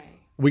 Okay.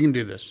 We can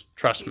do this.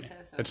 Trust me.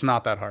 says so. It's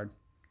not that hard.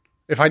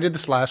 If I did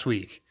this last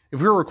week, if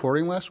we were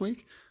recording last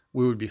week,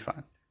 we would be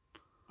fine.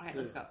 All right,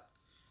 let's go.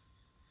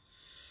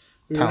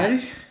 We Tell ready?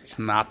 me. It's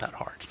not that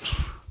hard.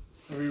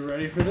 Are we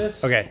ready for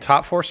this? Okay,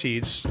 top 4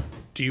 seeds.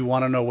 Do you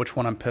want to know which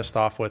one I'm pissed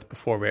off with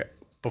before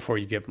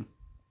you give them?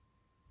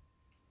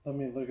 Let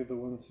me look at the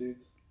 1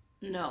 seeds.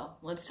 No,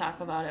 let's talk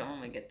about it when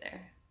we get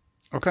there.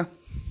 Okay.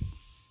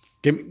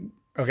 Give me.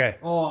 Okay,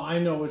 Oh, I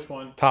know which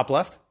one. top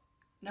left.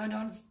 No,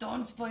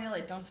 don't spoil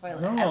it. Don't spoil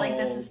it. No, I like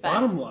the suspense.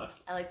 bottom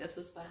left. I like the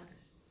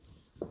suspense.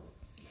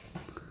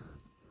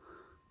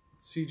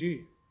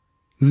 CG.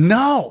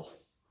 No.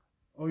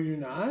 Oh, you're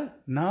not?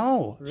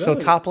 No. So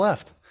Really? top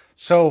left.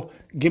 So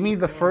give me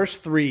the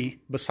first 3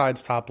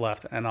 besides top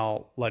left, and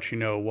I'll let you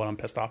know what I'm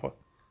pissed off with.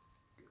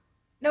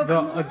 No, The,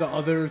 come on. the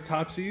other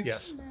top seeds?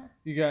 Yes.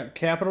 You got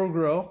Capitol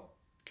Grill,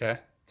 Okay.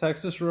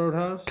 Texas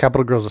Roadhouse,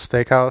 Capital Grill's a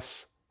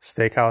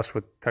steakhouse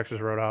with Texas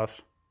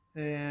Roadhouse.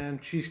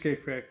 and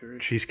Cheesecake Factory.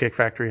 Cheesecake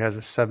Factory has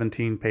a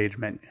 17-page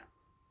menu.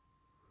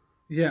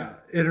 Yeah,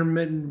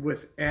 intermittent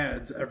with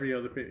ads every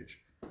other page.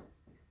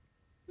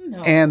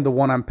 No. And the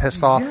one I'm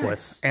pissed off Yes.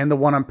 with. And the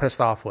one I'm pissed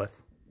off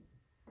with.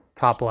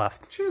 Top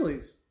left.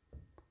 Chili's.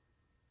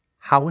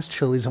 How is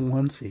Chili's a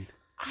 1 seed?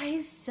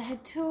 I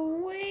said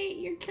to wait.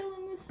 You're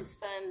killing the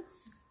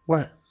suspense.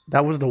 What?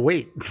 That was the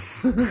weight.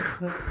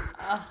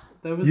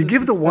 That was You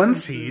give the 1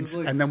 suspense. It was seeds,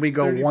 like and then we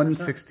go 30%.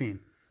 116.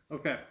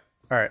 Okay.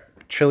 All right.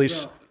 Chili's,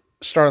 So-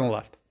 start on the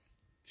left.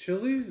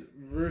 Chili's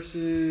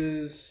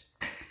versus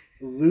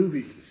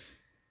Luby's.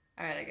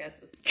 All right, I guess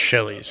it's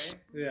Chili's.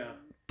 Yeah.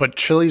 But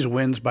Chili's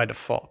wins by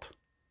default.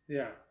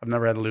 Yeah. I've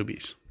never had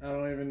Luby's. I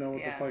don't even know what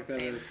Yeah, the fuck that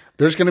same. is.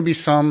 There's going to be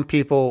some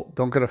people,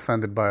 don't get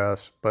offended by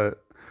us,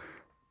 but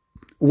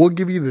we'll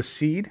give you the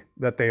seed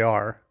that they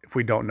are if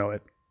we don't know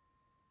it.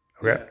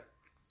 Okay?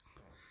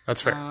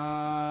 That's fair.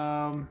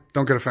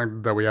 Don't get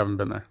offended that we haven't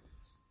been there.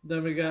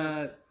 Then we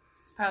got,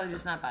 It's probably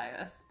just not by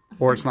us.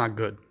 Or it's not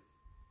good.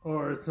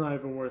 or it's not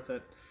even worth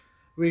it.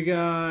 We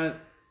got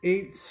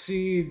 8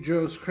 seed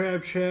Joe's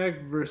Crab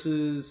Shack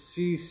versus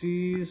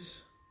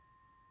CC's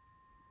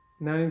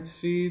 9th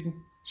seed.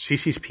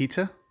 CC's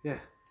Pizza? Yeah.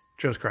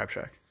 Joe's Crab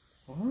Shack.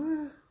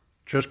 What?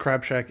 Joe's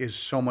Crab Shack is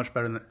so much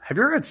better than... Have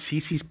you ever had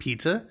CC's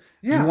Pizza?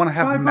 Yeah. You want to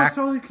have $5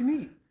 all you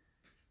can eat.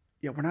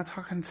 Yeah, we're not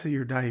talking to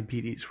your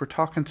diabetes. We're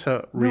talking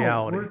to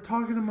reality. No, we're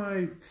talking to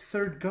my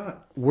third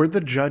gut. We're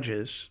the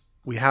judges.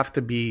 We have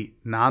to be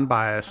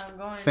non-biased. I'm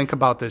going Think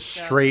about this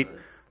Joe's. straight.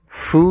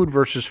 Food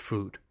versus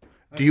food.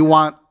 Do you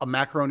want a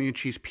macaroni and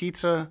cheese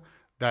pizza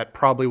that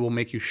probably will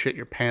make you shit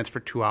your pants for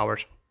 2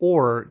 hours?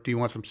 Or do you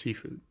want some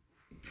seafood?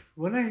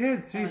 When I had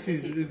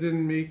CC's, it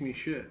didn't make me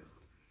shit.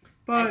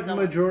 But still-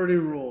 majority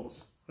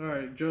rules. All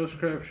right, Joe's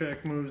Crab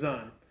Shack moves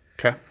on.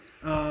 Okay.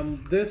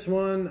 This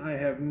one, I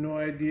have no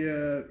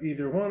idea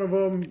either one of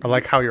them. I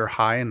like how you're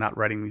high and not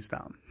writing these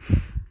down.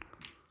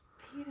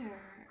 Peter,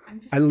 I'm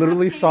just I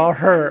literally not paying saw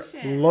her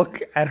attention. look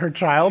at her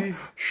child,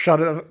 shut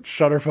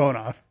her phone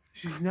off.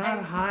 She's not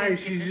I high. did get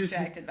She's just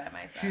distracted by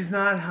myself. she's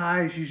not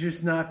high. She's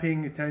just not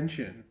paying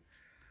attention.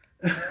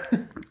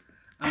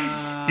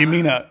 You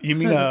mean a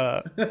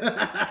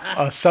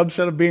a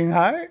subset of being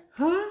high?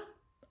 Huh?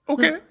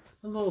 Okay.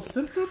 A little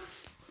symptoms.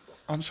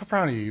 I'm so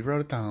proud of you. You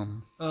wrote it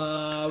down.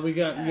 We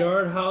got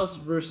Yard House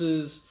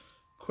versus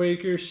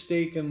Quaker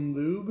Steak and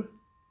Lube.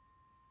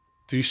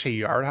 Do you say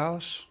Yard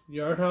House?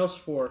 Yard House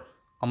 4.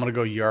 I'm gonna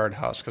go Yard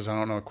House because I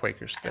don't know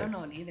Quaker I State. don't know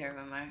what either of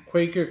them are.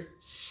 Quaker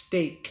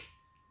Steak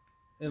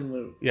and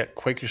Lube. Yeah,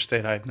 Quaker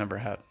State I've never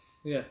had.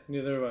 Yeah,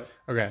 neither have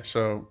Okay,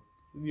 so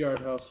I. Yard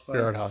House 5.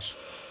 Yard House.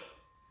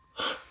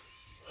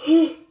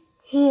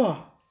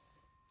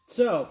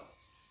 So,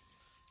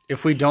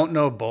 If we don't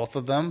know both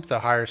of them, the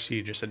higher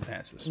seed just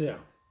advances. yeah.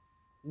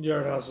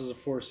 Yard House is a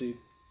 4 seed.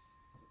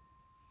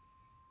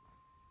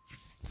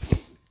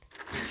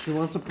 She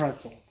wants a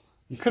pretzel.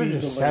 You could have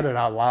just said it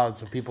out loud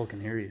so people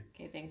can hear you.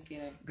 Okay, thanks,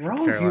 Peter. We're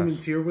all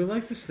humans here. We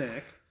like to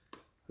snack.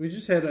 We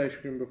just had ice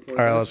cream before.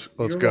 All right, this.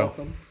 let's You're go.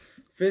 Welcome.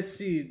 Fifth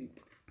seed,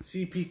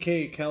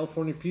 CPK,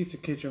 California Pizza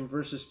Kitchen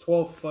versus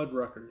 12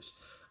 Fuddruckers.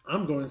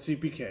 I'm going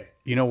CPK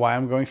You know why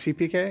I'm going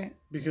CPK?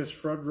 because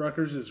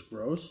Fuddruckers is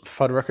gross.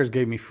 Fuddruckers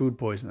gave me food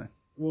poisoning.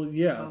 Well,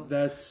 yeah,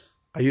 that's.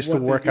 I used to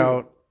what they work do.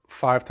 out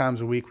 5 times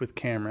a week with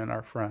Cameron,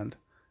 our friend.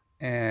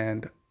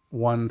 And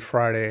one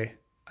Friday,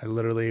 I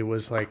literally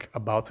was like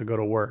about to go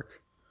to work.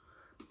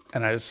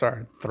 And I just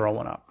started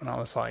throwing up. And I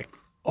was like,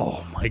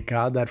 oh my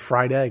God, that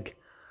fried egg.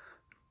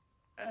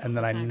 And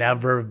then I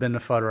never have been to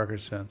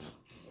Fuddruckers since.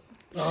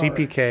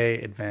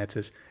 CPK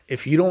advances.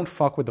 If you don't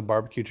fuck with the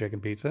barbecue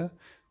chicken pizza,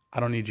 I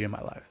don't need you in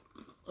my life.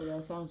 Oh,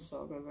 that sounds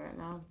so good right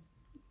now.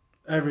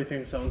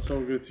 Everything sounds so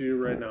good to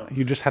you right now.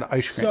 You just had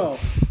ice cream. So,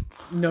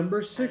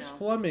 number 6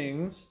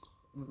 Fleming's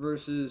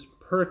versus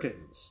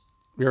Perkins.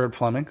 You heard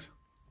Fleming's?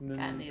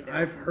 Neither.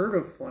 I've heard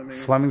of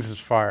Fleming's. Fleming's is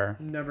fire.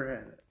 Never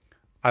had it.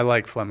 I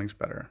like Fleming's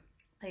better.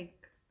 Like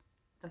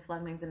the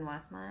Fleming's in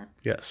Westmont.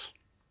 Yes.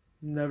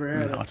 Never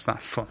had No, it. it's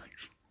not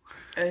Fleming's.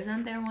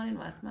 Isn't there one in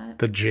Westmont?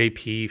 The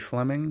JP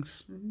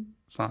Fleming's?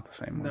 It's not the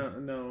same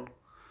one. No.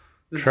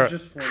 This is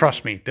just Fleming's.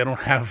 Trust me, they don't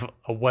have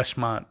a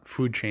Westmont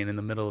food chain in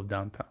the middle of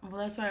downtown.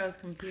 Well, that's why I was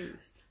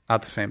confused.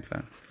 Not the same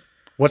thing.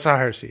 What's the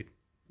higher seed?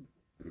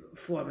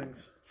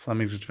 Fleming's.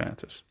 Fleming's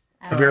advances.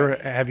 Have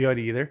you had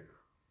either?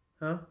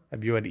 Huh?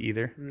 Have you had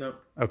either? No.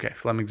 Okay,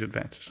 Fleming's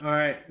advances. All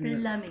right.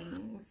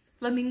 Fleming's.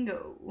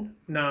 Flamingo.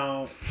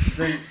 Now,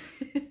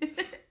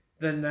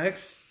 the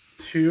next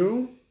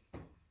two,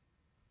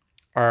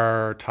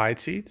 Are tied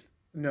seeds?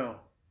 no.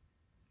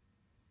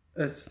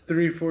 It's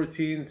 3,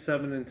 14,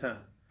 7, and 10.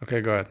 Okay,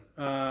 go ahead.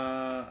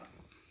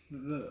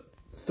 The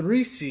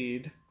 3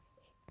 seed,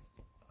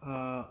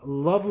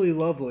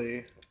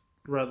 lovely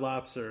Red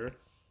Lobster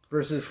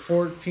versus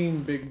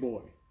 14 Big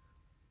Boy.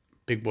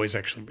 Big Boy's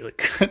actually really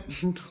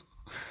good.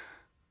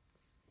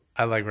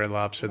 I like Red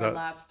Lobster though. Red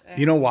Lobster.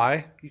 You know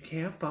why? You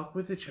can't fuck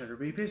with the Cheddar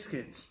Bay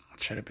biscuits.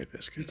 Cheddar Bay You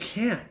biscuits.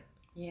 can't.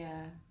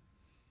 Yeah.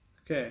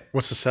 Okay.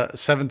 What's the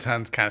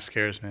 710? Kind of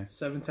scares me.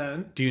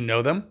 710 Do you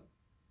know them?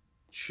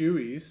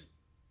 Chewy's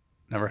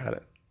Never had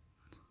it.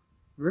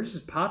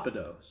 versus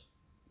Pappadeaux.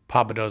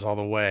 Pappadeaux all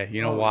the way.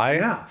 You know Oh, why?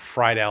 yeah.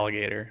 Fried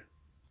alligator.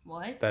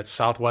 What? That's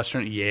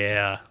Southwestern.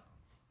 Yeah.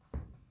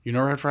 You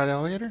never had fried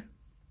alligator?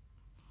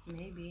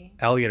 Maybe.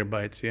 Alligator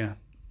bites. Yeah.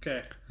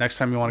 Okay. Next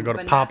time you want to go to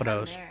But not from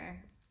Pappadeaux.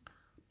 there.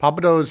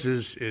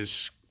 Pappadeaux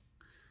is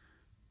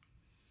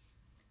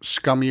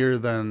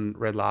scummier than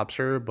Red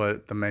Lobster,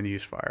 but the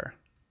menu's fire.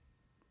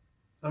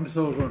 I'm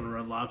still going to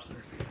Red Lobster.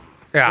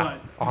 Yeah,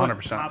 But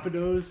 100%.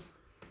 Pappadeaux,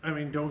 I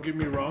mean, don't get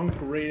me wrong,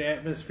 great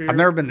atmosphere. I've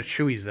never been to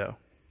Chewy's though.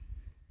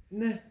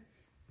 Nah.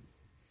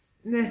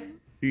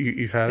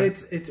 You've had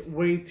it? It's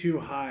way too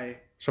high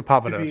So to be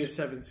a Pappadeaux.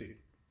 7 seed.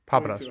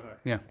 Pappadeaux. too high.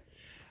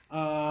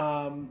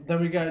 Yeah.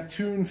 Then we got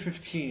 2 and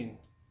 15.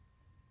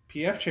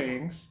 PF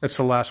Chang's. It's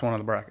the last one of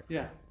the bracket.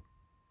 Yeah.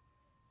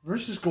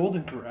 Versus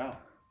Golden Corral.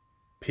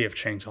 PF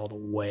Chang's all the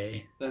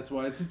way. That's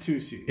why it's a 2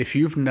 seed. If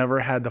you've never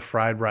had the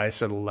fried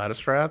rice or the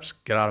lettuce wraps,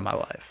 get out of my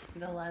life.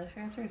 The lettuce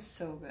wraps are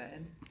so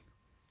good.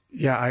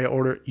 Yeah, I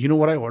order. You know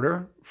what I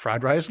order?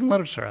 Fried rice and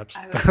lettuce wraps.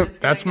 I was just gonna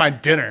That's my guess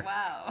that. dinner.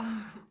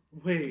 Wow.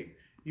 Wait,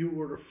 you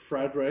order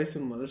fried rice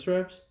and lettuce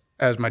wraps?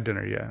 As my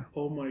dinner, yeah.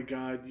 Oh my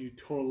god, you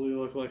totally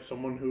look like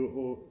someone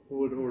who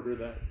would order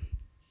that.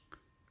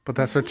 But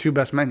that's their 2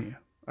 best menu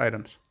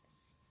items.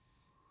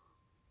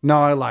 No,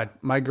 I lied.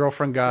 My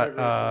girlfriend got Fried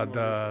rice and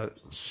the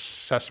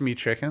sesame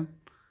chicken.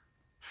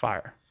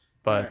 Fire.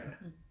 But Alright.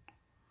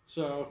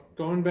 So,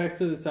 going back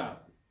to the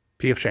top.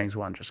 PF Chang's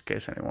won, just in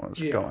case anyone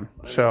was Yeah, going.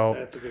 I- So,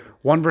 that's a good one.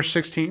 1 versus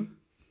 16.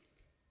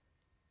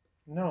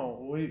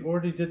 No, we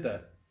already did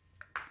that.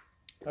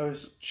 I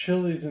was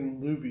Chili's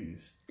and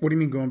Luby's. What do you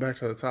mean going back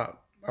to the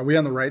top? Are we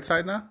on the right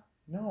side now?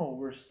 No,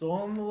 we're still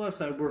on the left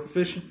side.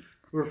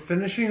 We're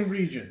finishing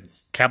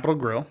regions. Capitol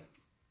Grill.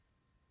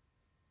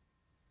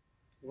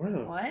 Where the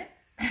What?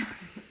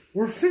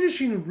 We're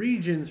finishing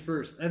regions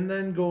first and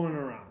then going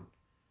around.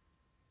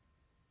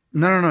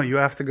 No. You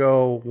have to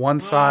go one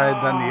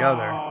side, then the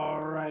other.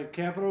 All right,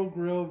 Capitol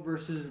Grill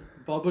versus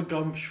Bubba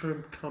Gump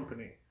Shrimp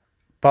Company.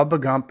 Bubba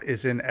Gump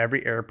is in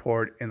every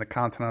airport in the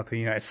continental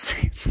United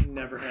States.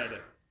 Never had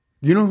it.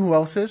 You know who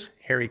else is?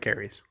 Harry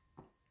Carey's.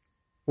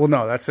 Well,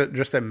 no, that's it,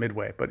 just at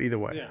Midway, but either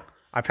way. Yeah.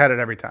 I've had it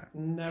every time.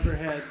 Never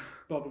had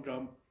Bubba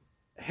Gump.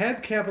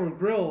 Had Capitol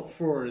Grill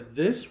for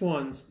this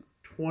one's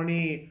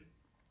 23rd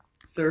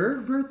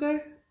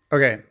birthday.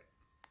 Okay.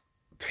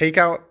 Take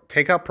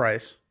out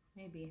price.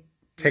 Maybe.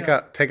 Take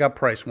out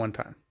price one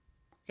time.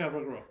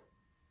 Capitol Grill.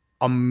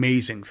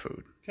 Amazing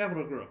food.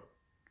 Capitol Grill.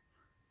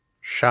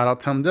 Shout out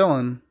Tom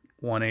Dillon,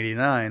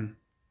 189,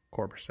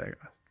 Corpus Steakhouse.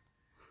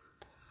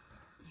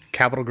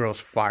 Capitol Grill's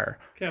fire.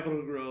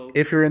 Capitol Grill.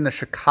 If you're in the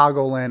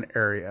Chicagoland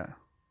area,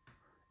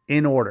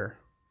 in order,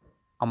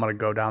 I'm going to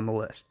go down the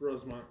list.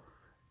 Rosemont.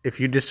 If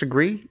you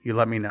disagree, you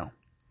let me know.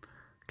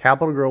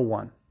 Capitol Grill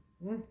 1.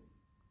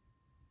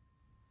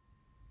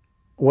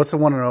 What's the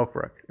one in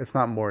Oakbrook? It's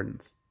not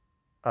Morton's.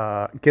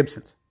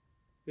 Gibson's.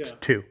 Yeah, It's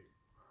 2.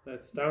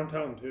 that's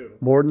downtown too.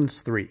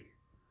 Morton's 3.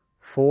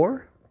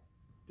 4,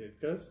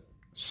 Ditka's?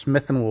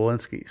 Smith and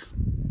Walensky's.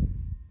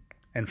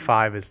 And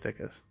 5 is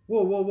Dicka's.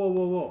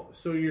 Whoa.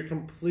 So you're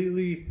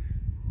completely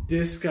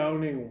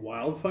discounting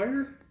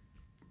Wildfire?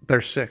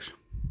 There's 6.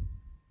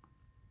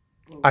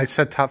 I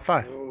said top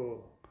 5.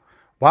 Oh.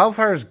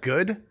 Wildfire is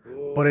good,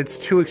 but it's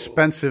too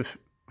expensive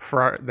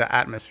for the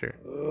atmosphere.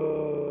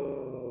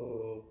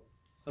 Oh.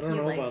 I don't He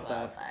know likes about that.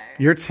 Wildfire.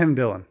 You're Tim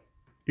Dillon.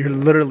 You're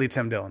literally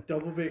Tim Dillon.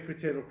 Double baked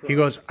potato crust. He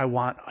goes, I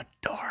want a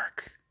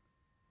dark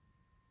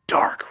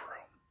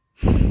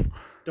room.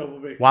 Double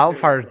baked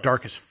Wildfire is potato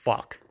dark crust. as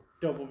fuck.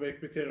 Double baked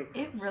potato crust.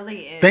 It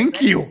really is. Thank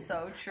That you. is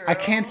so true. I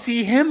can't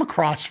see him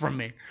across from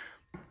me.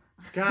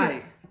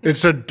 Guy,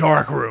 It's a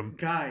dark room.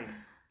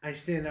 I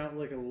stand out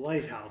like a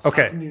lighthouse.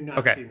 Okay. How can you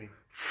not see me?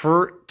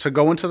 To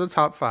go into the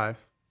top 5,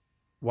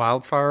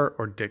 Wildfire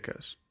or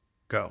Dicka's?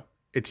 Go.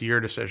 It's your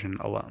decision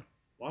alone.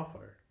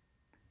 Wildfire.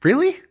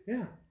 Really?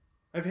 Yeah.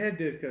 I've had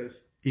Ditka's.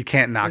 You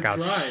can't knock They're out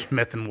dry.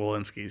 Smith and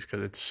Walensky's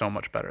because it's so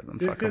much better than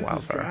fucking Ditka's is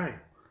Wildfire. dry.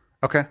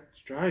 Okay.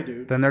 It's dry,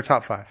 dude. Then they're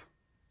top 5.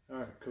 All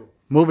right, cool.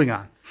 Moving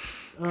on.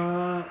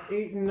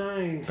 8 and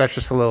 9. That's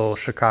just a little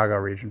Chicago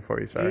region for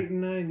you, 8 sorry.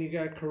 and 9. You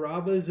got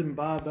Carrabba's and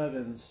Bob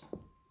Evans.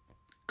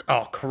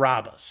 Oh,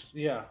 Carrabba's.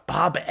 Yeah.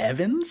 Bob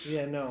Evans?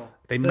 Yeah, no.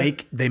 They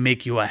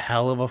make you a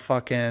hell of a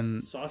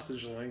fucking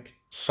Sausage link.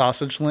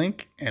 sausage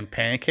link and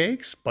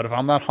pancakes, but if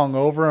I'm not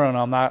hungover and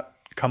I'm not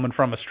coming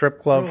from a strip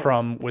club Bro,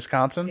 from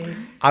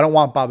Wisconsin, I don't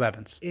want Bob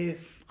Evans.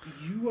 If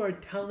you are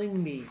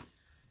telling me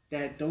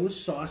that those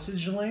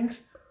sausage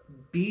links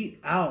beat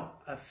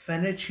out a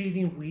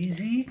fettuccine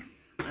wheezy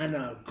on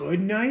a good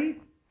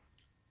night,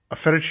 A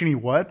fettuccine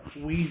what?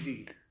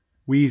 wheezy.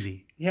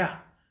 Wheezy. Yeah.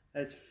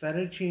 That's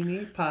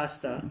fettuccine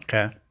pasta,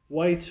 Okay.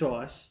 white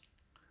sauce,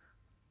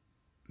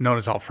 Known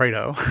as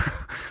Alfredo.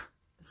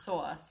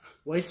 Sauce.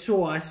 white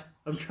sauce.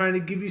 I'm trying to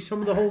give you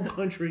some of the home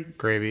country,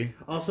 Gravy.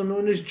 also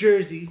known as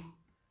Jersey.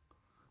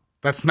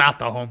 That's not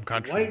the home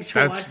country. White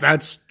sauce.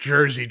 That's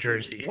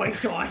Jersey. White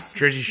sauce.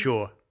 Jersey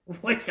Shore.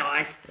 White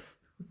sauce.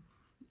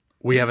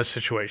 We have a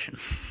situation.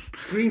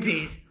 Green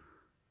peas.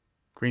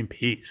 Green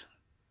peas.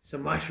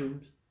 Some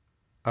mushrooms.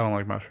 I don't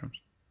like mushrooms.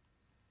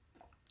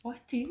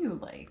 What do you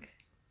like?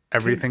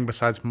 Everything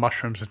besides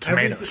mushrooms and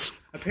tomatoes.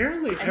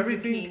 Apparently And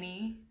everything.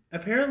 zucchini.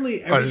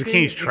 Apparently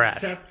everything zucchini's trash.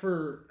 except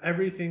for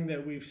everything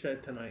that we've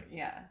said tonight.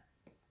 Yeah.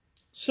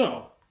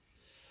 So,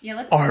 Yeah,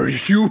 let's Are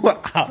you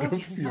out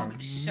focus, of your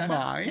focus. Shut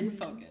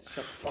mind? up and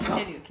focus.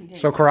 Continue.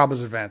 So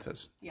Carrabba's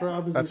advances. Yeah.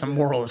 Carrabba's That's the is-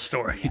 moral of the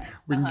story.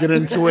 We can get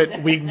into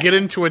it. We can get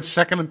into it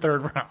second and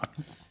third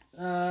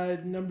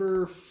round.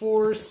 Number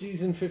 4,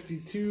 season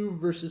 52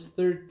 versus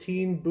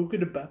 13, Buca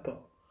de Beppo.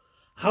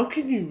 How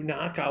can you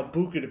knock out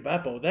Buca de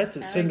Beppo? That's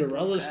a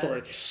Cinderella Buca.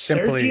 story.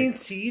 Simply- 13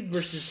 seed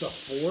versus the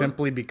 4.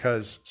 Simply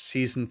because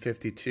season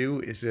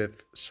 52 is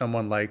if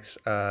someone likes,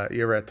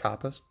 you're at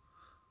tapas.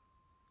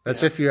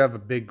 That's if you have a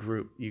big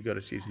group, you go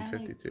to season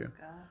 52.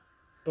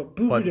 But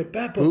Buca But de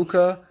Beppo,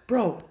 Buca,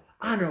 bro,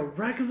 on a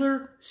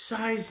regular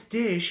sized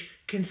dish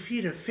can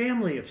feed a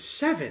family of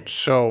 7.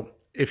 so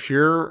if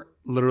you're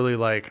literally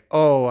like,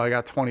 oh, I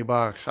got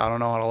 $20, I don't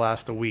know how to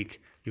last a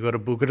week, you go to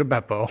Buca de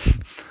Beppo,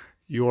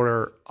 you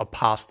order a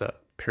pasta,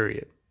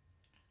 period.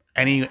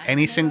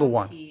 Any single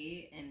one. And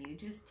you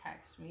just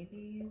text me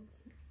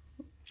these.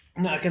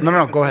 Not gonna No,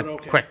 happen, go ahead, but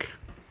okay. quick.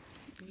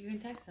 You can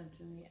text them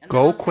to me. And Go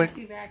then I'll text quick.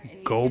 you back and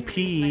you Go can read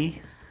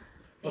pee.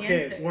 my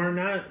Okay, answers.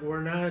 we're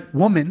not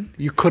Woman,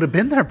 you could have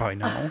been there by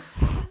now.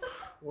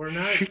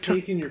 She took-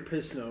 taking your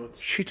piss notes.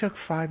 She took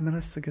 5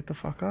 minutes to get the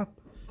fuck up.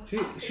 She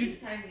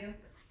FaceTime you.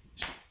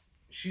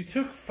 She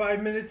took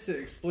 5 minutes to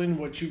explain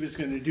what she was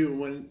going to do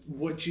when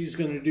what she's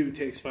going to do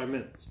takes 5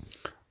 minutes.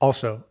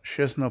 Also,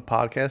 she doesn't know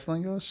podcast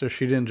lingo, so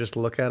she didn't just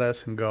look at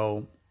us and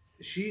go,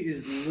 She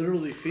is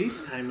literally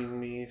FaceTiming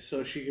me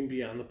so she can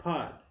be on the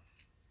pod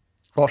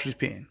while she's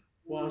peeing.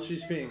 while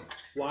she's being.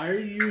 Why are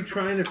you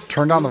trying to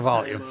Turn down the FaceTime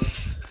volume. us?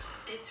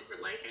 It's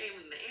like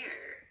I'm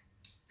there.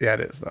 Yeah,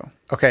 it is though.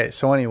 Okay,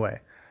 so anyway,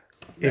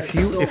 if That's so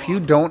you awful.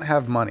 don't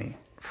have money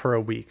for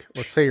a week,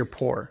 let's say you're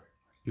poor,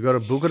 you go to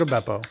Buca de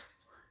Beppo,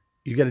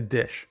 you get a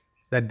dish.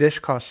 That dish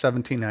costs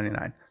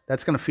 $17.99.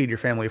 That's gonna feed your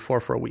family of 4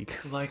 for a week.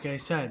 Like I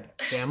said,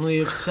 family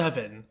of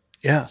 7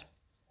 Yeah.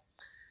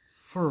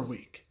 for a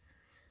week.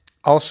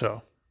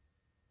 Also,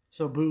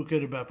 So Buca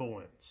de Beppo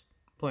wins.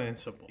 Plain and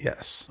simple.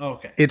 yes,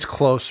 Okay. it's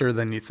closer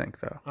than you think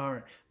though. All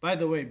right. By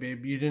the way,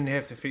 babe, you didn't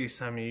have to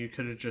FaceTime me. You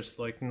could have just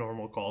like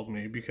normal called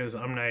me because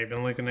I'm not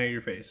even looking at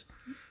your face.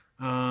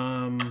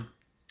 I'm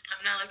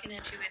not looking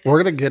at you with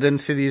We're gonna get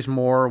into these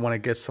more when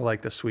it gets to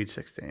like the Sweet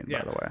 16.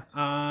 Yeah. By the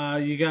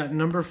way, You got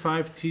number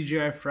 5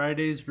 TGI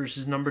Fridays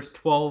versus number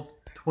 12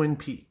 Twin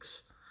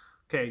Peaks.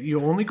 Okay, you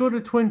only go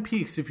to Twin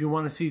Peaks if you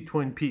want to see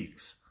Twin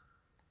Peaks.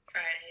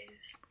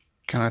 Fridays.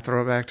 can I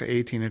throw it back to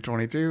 18 and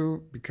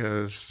 22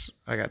 because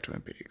I got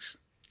Twin Peaks.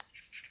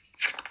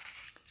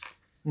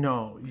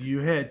 No, you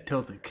had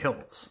Tilted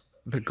Kilts.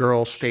 The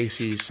girl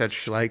Stacy said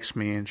she likes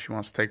me and she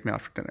wants to take me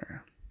out for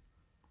dinner.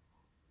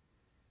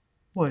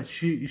 What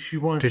she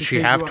wanted? Did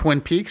she have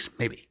Twin Peaks?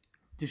 Maybe.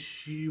 Does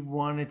she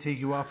want to take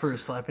you out for a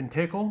slap and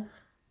tickle?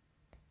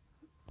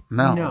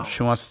 No, No.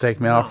 she wants to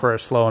take me out for a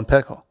slow and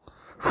pickle.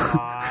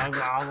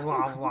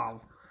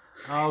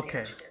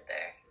 Okay. Did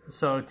there.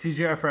 So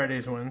TGI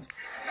Fridays wins.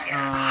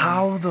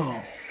 How though? I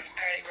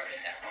already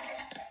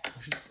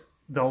wrote it down.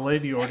 The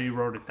lady already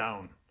wrote it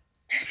down.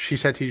 She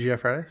said TGI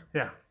Fridays?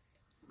 Yeah,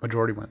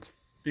 Majority wins.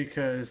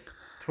 because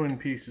Twin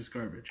Peaks is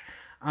garbage.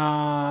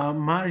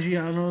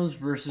 Maggiano's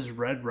versus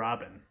Red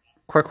Robin.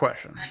 Quick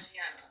question.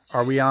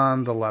 Are we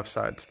on the left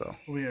side still?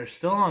 We are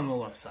still on the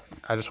left side.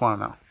 I just want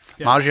to know.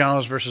 Yeah.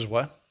 Maggiano's versus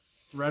what?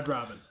 Red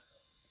Robin.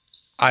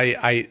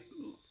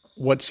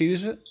 What seed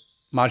is it?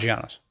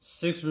 Maggiano's.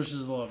 6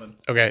 versus 11.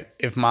 Okay,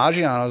 if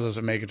Maggiano's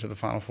doesn't make it to the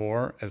Final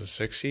Four as a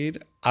 6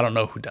 seed, I don't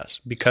know who does,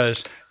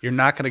 because you're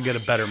not going to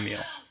get a better meal.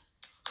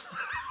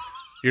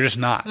 You're just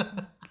not.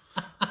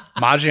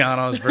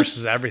 Maggiano's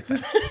versus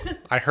everything.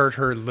 I heard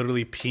her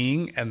literally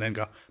peeing and then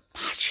go,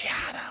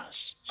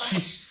 Maggiano's.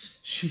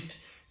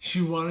 She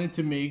wanted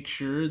to make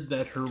sure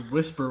that her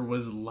whisper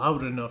was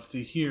loud enough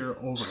to hear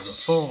over the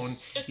phone,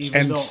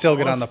 And still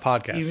get all on the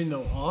podcast. Even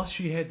though all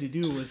she had to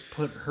do was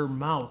put her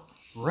mouth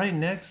right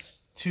next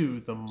to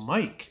the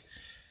mic.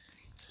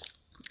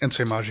 And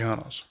say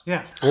Maggiano's.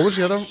 Yeah. What was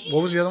the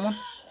other one?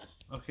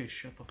 Okay,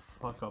 shut the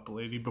fuck up,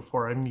 lady,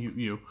 before I mute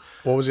you.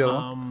 What was the other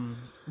one?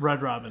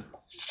 Red Robin.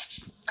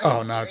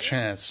 Oh, not a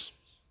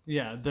chance.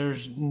 Yeah,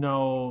 there's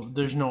no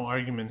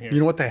argument here.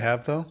 You know what they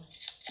have, though?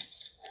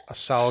 A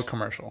solid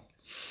commercial.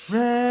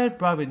 Red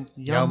Robin,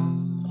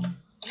 yum.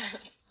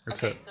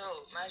 That's Okay, it. so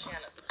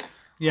Maggiano's wins.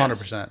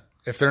 Yes. 100%.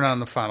 If they're not in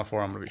the Final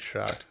Four, I'm going to be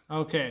shocked.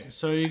 Okay,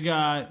 so you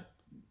got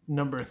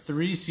number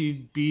 3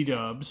 seed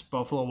B-Dubs,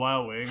 Buffalo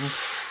Wild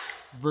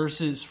Wings,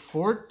 versus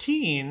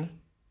 14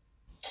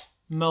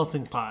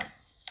 Melting Pot.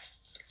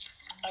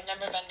 I've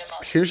never been to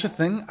Melting. Here's the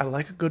thing. I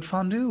like a good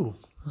fondue.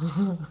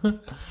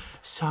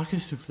 Sake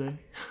souffle.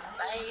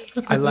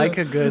 Bye. I like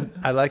a good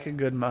I was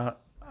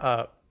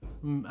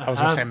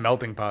going to say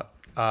melting pot.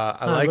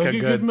 I like a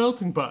good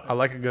melting pot. I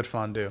like a good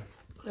fondue.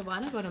 I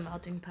want to go to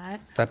Melting Pot.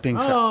 That being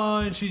said, Oh,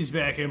 and she's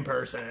back in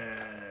person.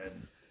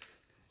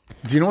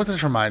 do you know what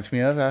this reminds me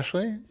of,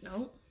 Ashley?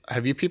 No.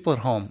 Have you people at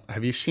home,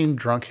 have you seen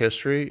Drunk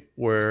History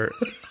where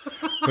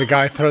the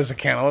guy throws a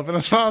cantaloupe in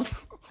his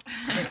mouth?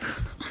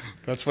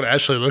 That's what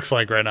Ashley looks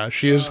like right now.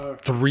 She has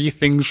 3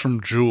 things from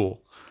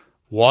Jewel.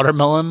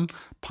 Watermelon,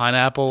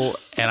 pineapple,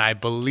 and I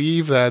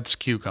believe that's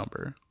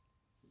cucumber.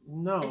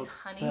 No, It's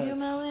honeydew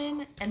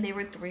melon, and they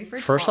were 3 for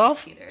 12. First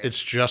off, Peter.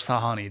 it's just a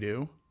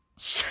honeydew.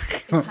 It's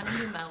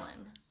honeydew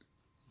melon.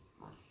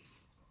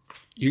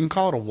 You can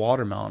call it a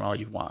watermelon all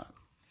you want.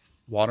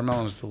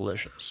 Watermelon is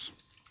delicious.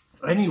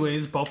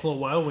 Anyways, Buffalo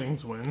Wild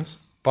Wings wins.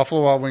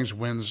 Buffalo Wild Wings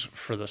wins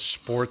for the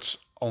sports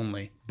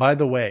only. By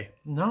the way,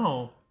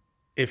 No,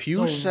 if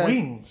you the said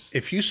wings.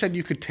 if you said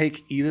you could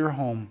take either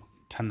home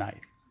tonight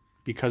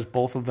because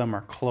both of them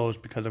are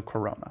closed because of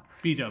Corona,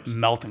 B-Dubs.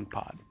 Melting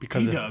Pot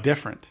because it's B-dubs.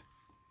 different.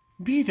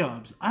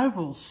 B-Dubs. I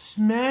will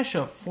smash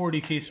a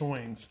 40 case of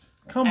wings.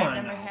 Come I've on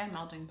never now. had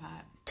Melting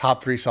Pot.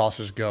 Top 3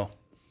 sauces go.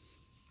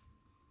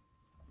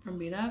 From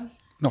B-Dubs?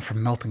 No,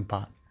 from Melting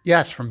Pot.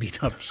 Yes, from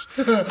B-Dubs.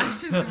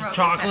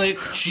 Chocolate,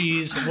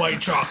 cheese, white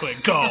chocolate.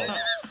 Go.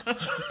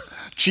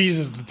 Cheese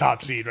is the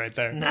top seed right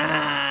there.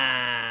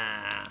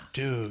 Nah.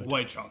 Dude.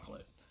 White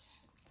chocolate.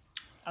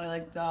 I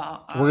like the...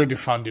 We're going to do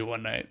fondue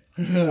one night.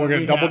 We're going to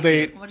We double have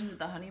to. date. what is it?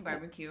 The honey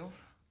barbecue?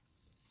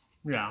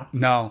 Yeah.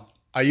 No.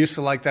 I used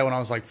to like that when I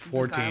was like The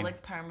 14.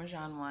 garlic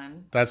parmesan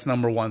one. That's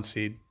number 1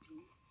 seed.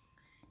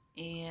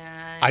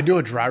 And... I do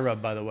a dry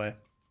rub, by the way.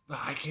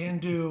 I can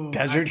do...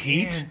 Desert I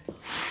heat?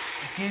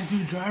 I can't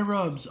do dry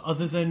rubs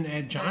other than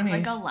at It's Johnny's.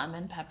 like a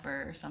lemon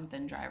pepper or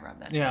something dry rub.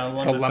 That's Yeah,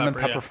 really The good. lemon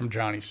pepper yeah. from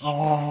Johnny's is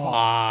Oh.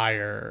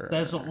 fire.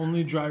 That's the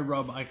only dry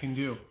rub I can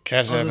do.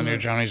 Cass Other Avenue, than-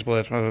 Johnny's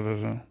Blitz.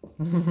 Johnny's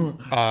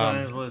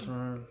Bliss.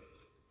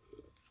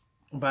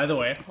 By the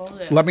way, Hold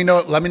it. Let me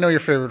know your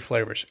favorite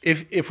flavors.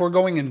 If we're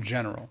going in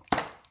general,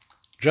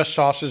 just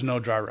sauces, no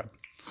dry rub.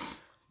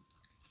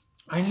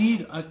 I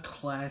need a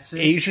classic...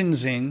 Asian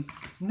zing,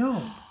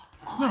 No.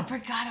 Oh, I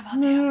forgot about that.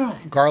 No.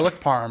 garlic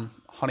parm,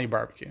 honey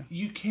barbecue.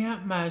 You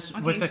can't mess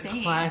with a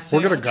same. classic...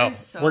 We're gonna Those go. are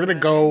so We're gonna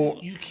good. go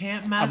You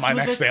can't mess my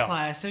with next a day off.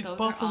 classic Those are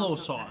buffalo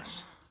also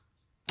sauce.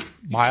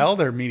 mild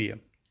or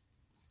medium.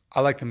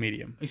 I like the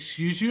medium.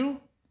 Excuse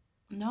you?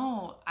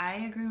 No, I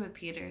agree with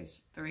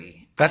Peter's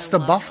 3. That's I the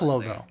love buffalo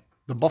those 3. though.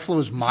 The buffalo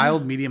is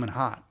mild, medium, and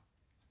hot.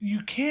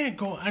 You can't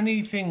go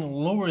anything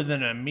lower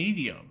than a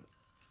medium.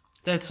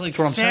 That's like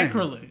what I'm saying.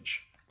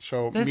 sacrilege.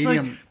 So That's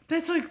medium. like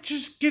that's like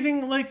just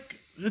getting like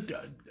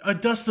a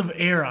dust of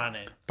air on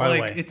it. By the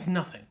like, way- it's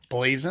nothing.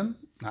 Blazing,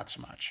 not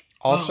so much.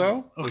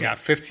 Also, we okay. got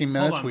 15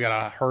 minutes. on. We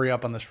got to hurry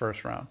up on this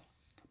first round.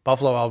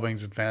 Buffalo Wild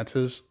Wings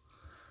advances.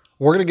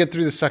 We're going to get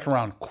through the second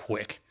round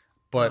quick,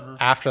 but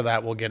after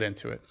that, we'll get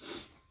into it.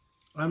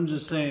 I'm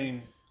just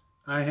saying,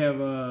 I have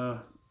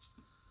a.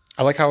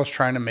 I like how I was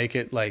trying to make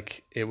it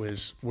like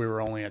we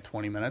were only at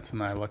 20 minutes, and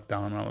then I looked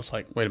down and I was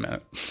like, wait a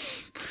minute.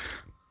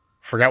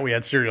 Forgot we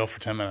had cereal for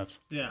 10 minutes.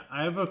 Yeah,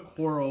 I have a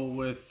quarrel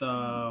with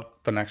The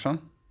next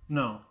one?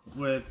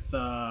 with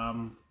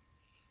hold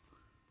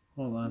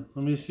on.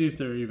 Let me see if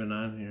they're even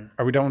on here.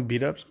 Are we done with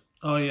B-dubs?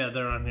 Oh yeah,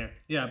 they're on here.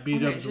 Yeah,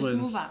 B-dubs just wins.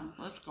 move on.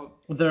 Let's go.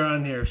 They're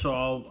on here, so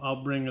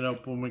I'll bring it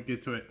up when we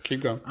get to it.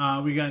 Keep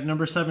going. We got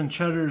number 7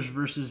 Cheddar's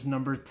versus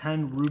number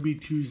 10 Ruby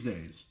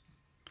Tuesdays.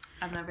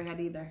 I've never had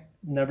either.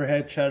 Never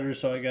had Cheddar,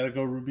 so I gotta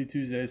go Ruby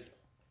Tuesdays.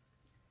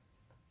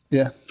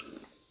 Yeah.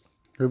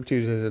 Ruby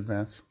Tuesdays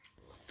advance.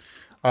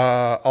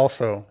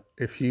 Also,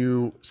 if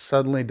you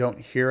suddenly don't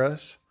hear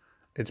us,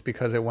 it's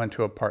because it went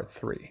to a part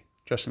 3,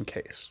 just in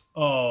case.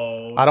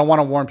 Oh, I don't want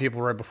to warn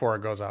people right before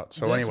it goes out.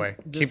 So anyway,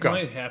 keep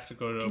going. Might have to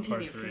go to a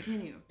part 3.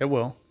 Continue. It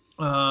will.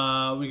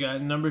 We got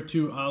number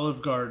 2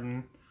 Olive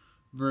Garden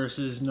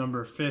versus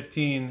number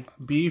 15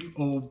 Beef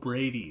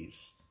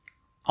O'Brady's.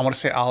 I want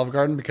to say Olive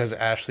Garden because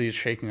Ashley is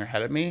shaking her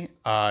head at me.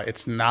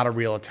 It's not a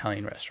real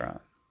Italian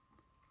restaurant.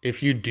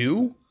 If you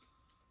do,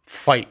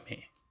 fight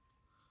me.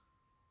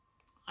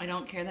 I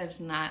don't care that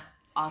it's not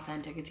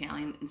authentic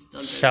Italian. It's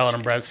still good. Salad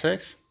and shit.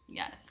 breadsticks?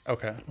 Yes.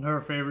 Okay.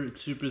 Her favorite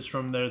soup is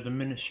from there, the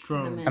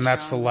minestrone. And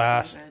that's the Minestrone is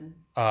last so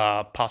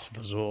good. pasta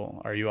fazool.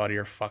 Are you out of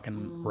your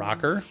fucking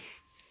rocker?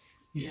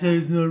 You say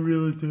it's not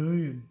real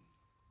Italian.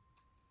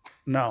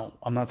 No,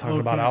 I'm not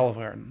talking about Okay. Olive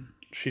Garden.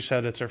 She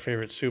said it's her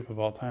favorite soup of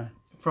all time.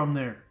 From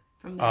there.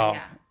 From there, Oh,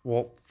 yeah.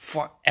 well,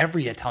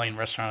 every Italian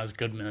restaurant has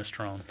good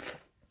minestrone.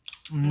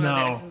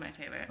 No, this is No. my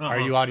favorite. Are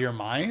you out of your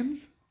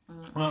minds?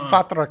 Uh-uh.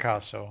 Fatra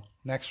caso.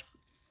 Next,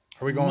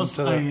 are we going to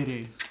the?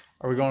 Mosaic.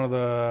 Are we going to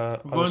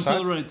the other Going to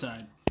side? the right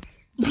side.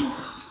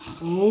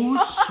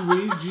 Oh,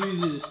 sweet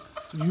Jesus.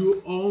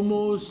 You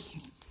almost...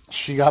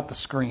 She got the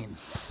screen.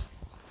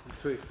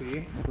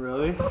 See?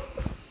 Really?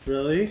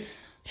 Really?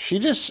 She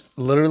just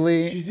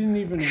literally She didn't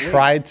even wait.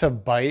 tried to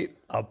bite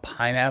a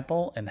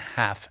pineapple in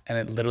half, and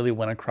it literally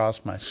went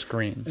across my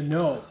screen.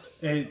 No,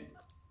 it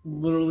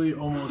literally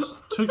almost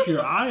took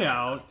your eye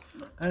out,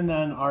 and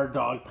then our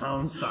dog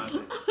pounced on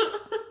it.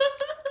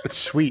 It's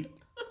sweet.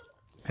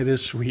 It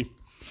is sweet.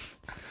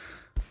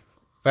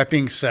 That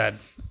being said,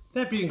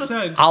 That being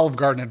said, Olive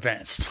Garden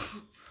advanced.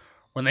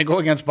 When they go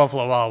against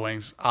Buffalo Wild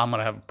Wings, I'm going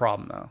to have a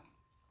problem, though.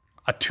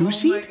 A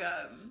 2-seed? Oh my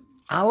god.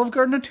 Olive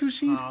Garden a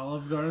 2-seed?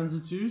 Olive Garden's a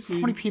 2-seed.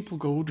 How many people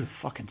go to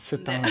fucking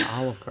sit down at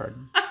Olive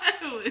Garden?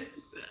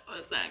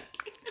 What's that?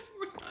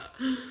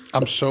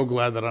 I'm so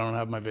glad that I don't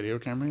have my video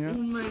camera yet. Oh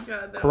my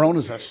god.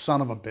 Corona's a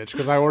son of a bitch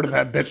because I ordered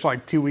that bitch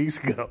like 2 weeks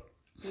ago.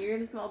 You're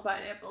gonna smell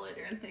pineapple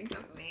later and think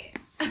of me.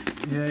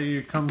 Yeah,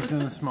 your cum's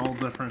gonna smell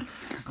different.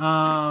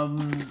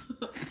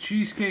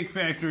 Cheesecake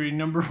Factory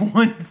number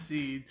 1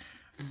 seed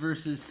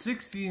versus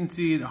 16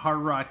 seed Hard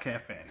Rock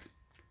Cafe.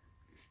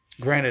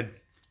 Granted,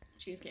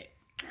 Cheesecake.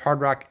 Hard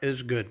Rock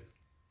is good.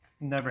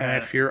 Never And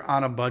had if it. you're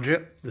on a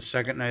budget, the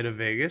second night of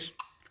Vegas,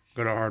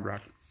 go to Hard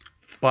Rock.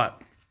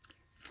 But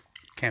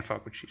can't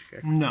fuck with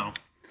cheesecake. No.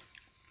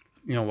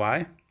 You know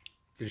why?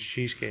 It's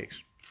cheesecakes.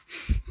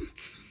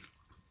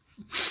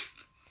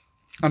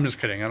 I'm just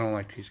kidding. I don't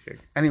like cheesecake.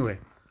 Anyway,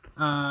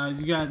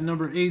 You got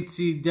number 8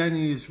 seed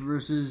Denny's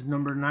versus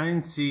number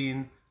 9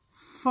 seed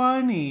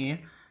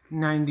Funny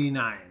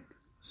 99.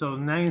 So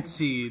 9th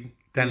seed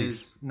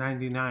Denny's. is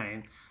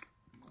 99.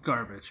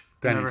 Garbage.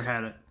 Denny's. Never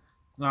had it.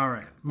 All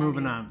right,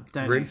 moving on.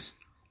 Agreed. Denny's.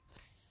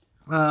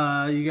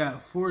 You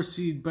got 4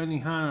 seed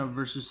Benihana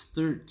versus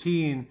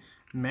 13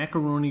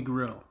 Macaroni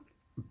Grill.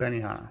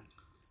 Benihana.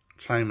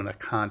 It's not even a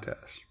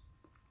contest.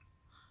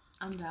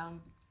 I'm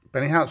down.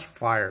 Benihana's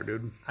fire,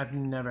 dude. I've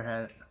never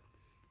had it.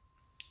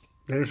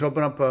 They just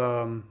opened up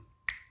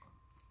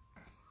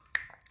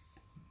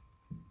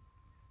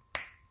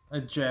A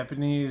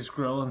Japanese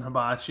grill in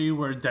Hibachi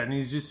where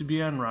Denny's used to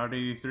be on Route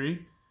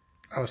 83.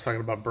 I was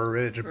talking about Burr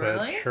Ridge, but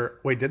Really? sure.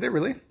 Wait, did they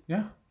really?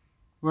 Yeah.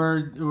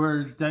 Where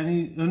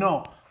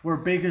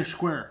Baker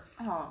Square.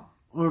 Oh.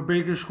 Where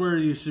Baker Square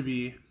used to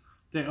be.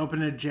 They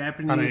opened a On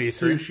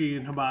Japanese 83? sushi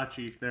and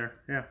hibachi there.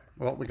 Yeah.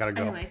 Well, we gotta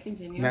go. Anyway,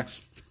 continue.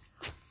 Next,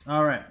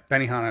 All right.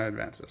 Benihana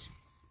advances.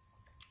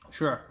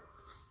 Sure.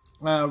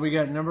 We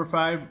got number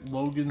 5,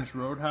 Logan's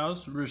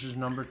Roadhouse versus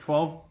number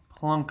 12,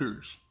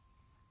 Plunkers.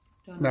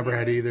 Don't Never know.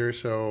 had either,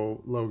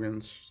 so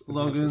Logan's.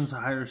 Logan's a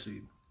higher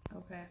seed.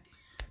 Okay.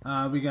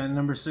 We got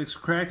number 6,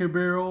 Cracker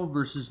Barrel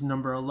versus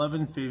number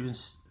 11,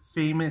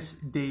 Famous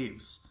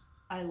Dave's.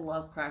 I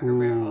love Cracker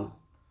Barrel.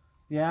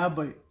 Yeah,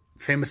 but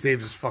Famous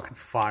Dave's is fucking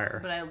fire.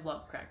 But I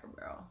love Cracker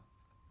Barrel.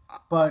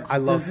 I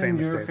love doesn't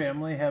Famous your Dave's.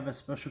 family have a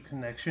special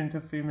connection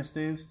to Famous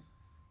Dave's?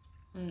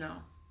 No.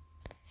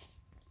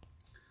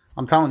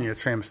 I'm telling you,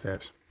 it's Famous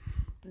Dave's.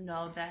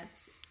 No,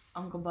 that's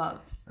Uncle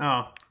Bub's.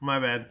 Oh, my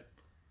bad.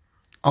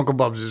 Uncle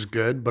Bub's is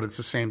good, but it's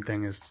the same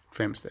thing as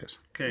Famous Dave's.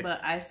 Okay,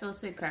 But I still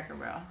say Cracker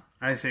Barrel.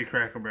 I say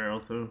Cracker Barrel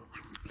too.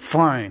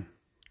 Fine.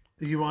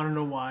 You want to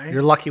know why?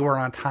 You're lucky we're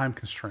on time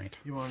constraint.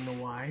 You want to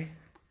know why?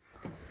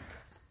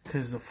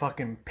 Because the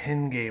fucking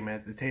pin game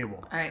at the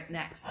table. Alright,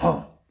 next.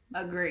 Oh.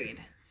 Agreed.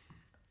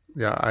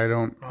 Yeah, I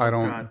don't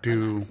God.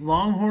 do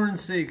Longhorn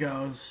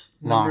Steakhouse,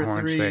 number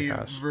Longhorn 3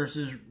 Steakhouse.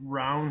 versus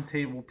Round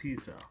Table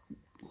Pizza.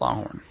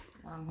 Longhorn.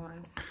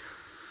 Longhorn.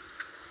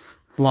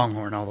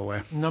 Longhorn all the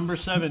way. Number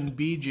 7,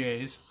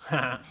 BJ's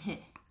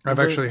I've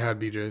actually had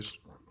BJ's.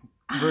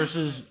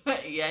 versus.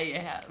 Yeah, you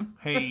have.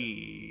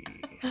 Hey,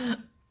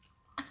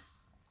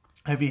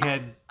 have you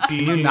had Can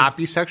you BJ's? not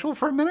be sexual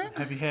for a minute?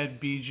 Have you had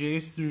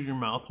BJ's through your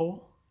mouth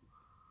hole?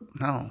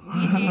 No.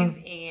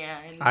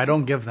 BJ's and I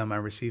don't give them, I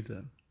receive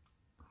them.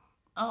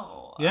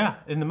 oh Yeah,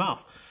 in the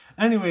mouth.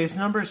 Anyways,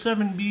 number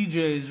 7,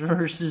 BJ's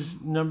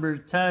versus number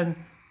 10,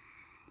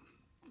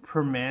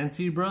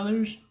 Permanente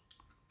Brothers.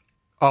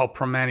 Oh,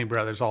 Primanti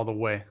Brothers all the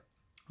way.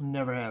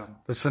 Never had them.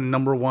 That's the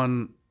number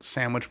one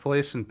sandwich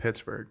place in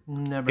Pittsburgh.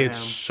 Never had It's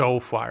them. so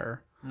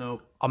fire.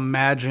 Nope.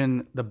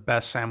 Imagine the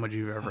best sandwich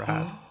you've ever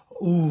had.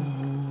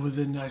 Ooh,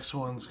 the next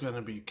one's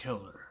gonna be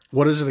killer.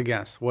 What is it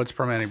against? What's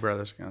Primanti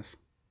Brothers against?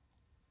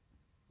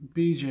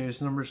 BJ's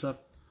number 7.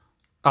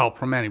 Oh,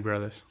 Primanti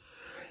Brothers.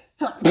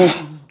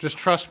 Just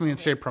trust me and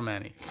say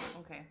Primanti.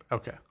 okay.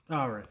 Okay.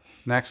 All right.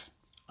 Next.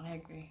 I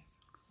agree.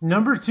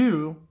 Number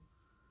 2,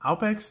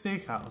 Outback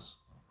Steakhouse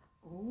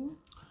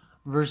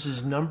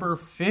versus number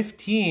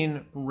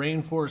 15,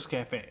 Rainforest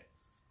Cafe.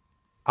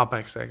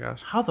 Outback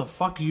Steakhouse. How the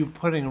fuck are you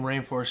putting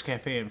Rainforest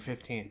Cafe in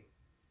 15?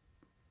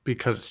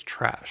 Because it's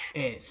trash.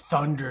 It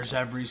thunders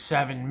every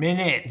 7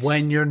 minutes.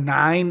 When you're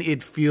 9,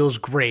 it feels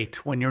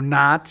great. When you're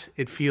not,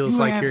 it feels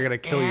like you're going to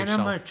kill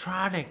yourself.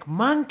 animatronic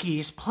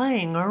monkeys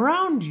playing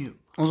around you.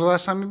 When was the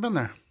last time you've been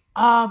there?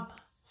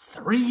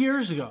 3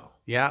 years ago.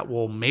 Yeah,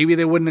 well, maybe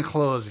they wouldn't have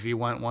closed if you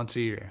went once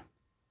a year.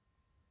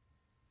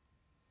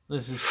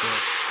 This is true.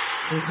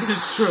 This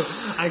is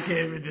true. I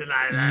can't even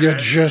deny that. You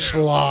just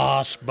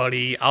lost,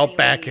 buddy.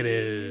 Outback it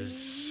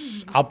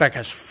is. Outback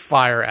has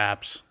fire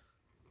apps.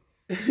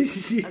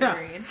 Yeah.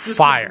 Agreed. Just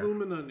Fire. like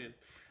Bloomin' Onion.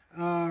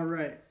 All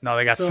right. No,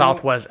 they got So-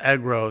 Southwest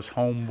Egg Rolls,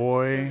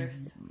 homeboy.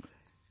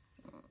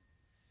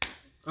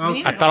 We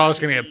need I to thought go I was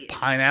out going to to get eat.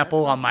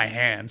 pineapple on my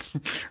hand.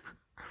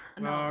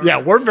 No,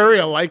 Yeah, we're very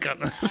alike on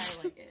this.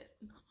 I like it.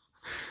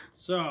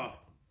 So,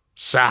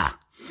 Sa.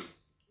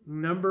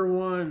 number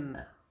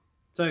 1,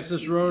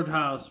 Texas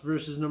Roadhouse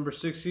versus number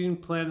 16,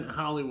 Planet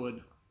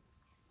Hollywood.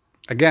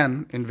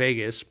 Again, in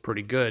Vegas,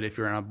 pretty good if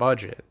you're on a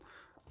budget.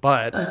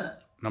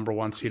 But number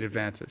 1 seed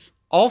advances.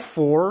 All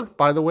 4,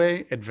 by the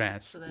way,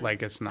 advance.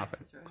 Like it's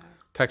nothing.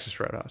 Texas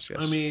Roadhouse, yes.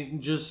 I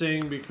mean, just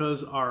saying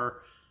because our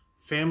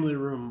family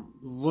room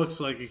looks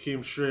like it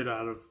came straight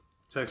out of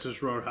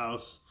Texas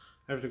Roadhouse.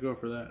 I have to go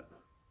for that.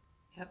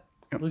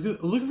 Yep.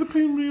 Look at the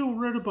pinwheel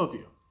right above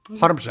you.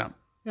 100%.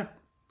 Yeah.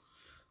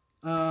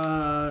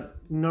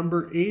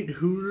 Number 8,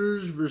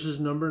 Hooters versus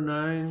number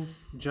 9,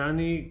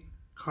 Johnny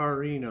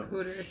Carino.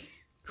 Hooters.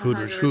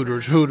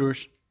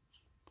 Hooters.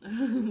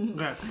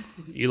 Okay.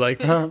 You like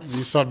that?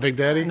 You saw Big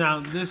Daddy? Now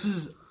this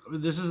is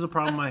the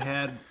problem I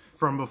had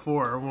from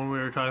before when we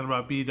were talking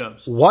about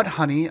B-dubs. What,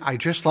 honey? I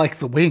just like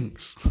the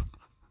wings.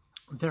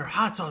 Their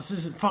hot sauce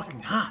isn't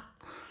fucking hot.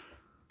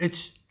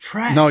 It's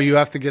trash. No, you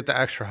have to get the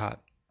extra hot.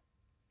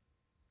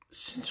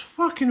 Since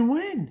fucking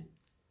when?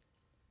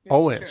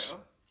 Always. True.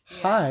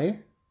 Hi.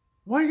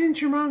 Why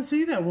didn't your mom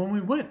say that when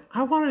we went?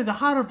 I wanted the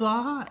hot of the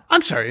hot.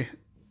 I'm sorry.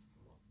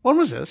 When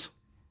was this?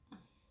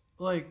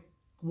 Like,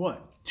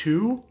 what,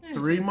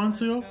 3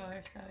 months ago?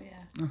 Or so,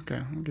 yeah. Okay,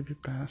 I'll give you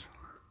a pass.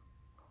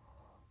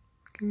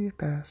 Give you a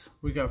pass.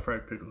 We got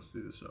fried pickles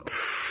too, so.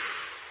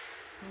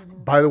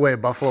 By the way,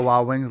 Buffalo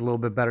Wild Wings, a little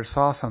bit better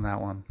sauce on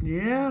that one.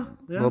 Yeah.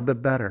 A little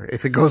bit better.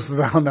 If it goes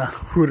down to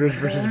Hooters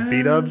versus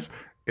B-Dubs,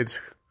 it's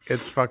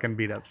fucking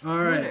B-Dubs. All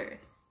right. Hooters.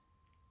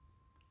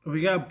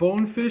 We got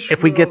Bonefish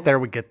If we Grill. get there,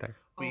 we get there.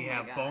 We Oh my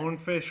have God.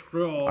 Bonefish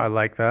Grill I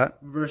like that.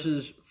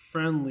 versus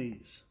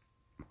Friendlies.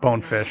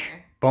 Bonefish.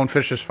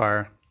 Bonefish is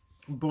fire.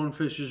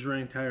 Bonefish is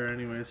ranked higher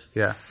anyways.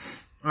 Yeah.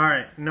 All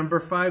right. Number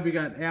 5, we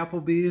got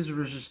Applebee's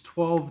versus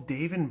 12,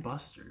 Dave &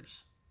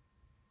 Buster's.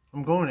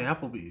 I'm going to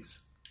Applebee's.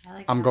 I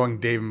like I'm that. going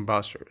Dave &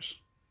 Buster's.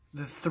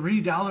 The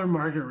 $3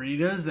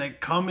 margaritas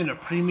that come in a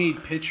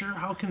pre-made pitcher,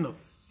 how can the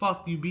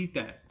fuck you beat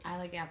that? I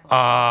like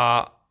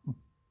apple.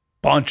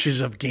 Bunches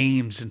of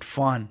games and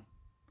fun.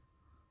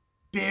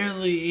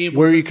 Barely able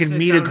Where to you can sit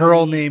meet a down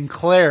girl and eat. named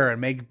Claire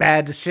and make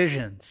bad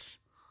decisions.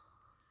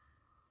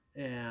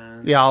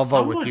 And Yeah, I'll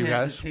vote with someone you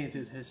has guys. a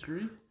tainted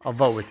history. I'll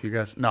vote with you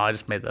guys. No, I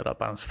just made that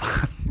up on the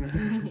spot.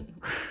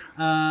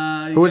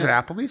 You Who was it,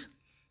 got Applebee's?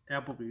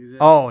 Applebee's. Yeah.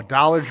 Oh,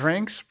 dollar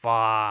drinks?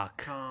 Fuck.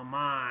 Come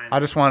on. I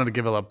just wanted to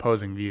give it an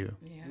opposing view.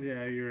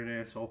 Yeah, you're an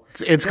asshole.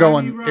 It's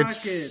Johnny going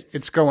Rockets.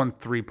 it's going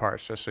 3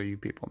 parts, just so you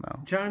people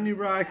know. Johnny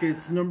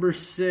Rockets, number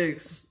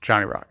 6,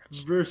 Johnny Rockets.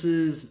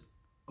 versus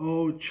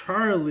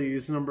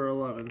Charlie's, number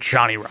 11.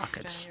 Johnny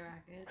Rockets. Johnny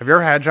Rockets. Have you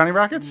ever had Johnny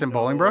Rockets in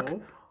Bolingbrook?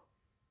 Nope.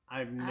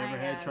 I've never I had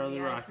have, Charlie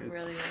yeah, it's Rockets.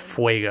 really good.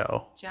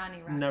 Fuego.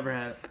 Johnny Rockets. Never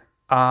had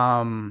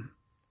it.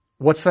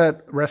 What's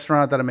that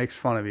restaurant that it makes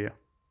fun of you?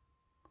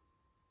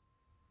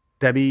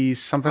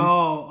 Debbie's something?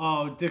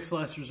 Oh, Dick's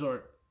Last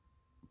Resort.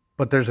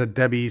 But there's a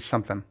Debbie's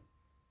something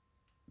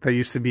that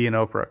used to be in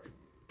Oak Brook.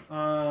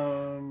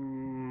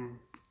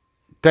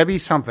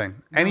 Debbie's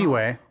something.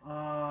 Anyway, you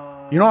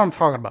know what I'm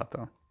talking about,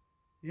 though.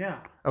 Yeah.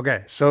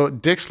 Okay, so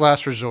Dick's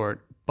Last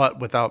Resort, but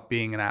without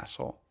being an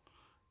asshole,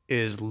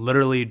 is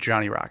literally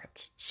Johnny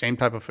Rockets. Same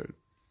type of food.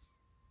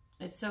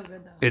 It's so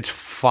good though. It's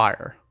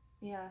fire.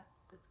 Yeah,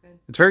 it's good.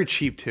 It's very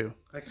cheap too.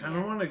 I kind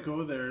of want to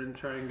go there and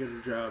try and get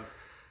a job.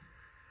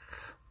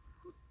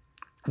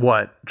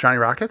 What? Johnny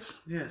Rockets?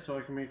 Yeah, so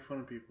I can make fun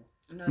of people.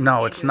 No, you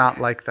can't it's do not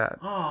that. like that.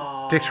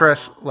 Oh. Dick's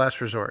Last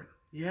Resort.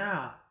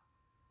 Yeah.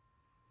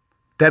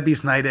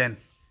 Debbie's Night In.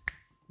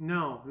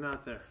 No,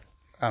 not there.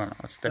 I don't know.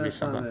 It's Debbie's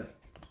That's not something. it.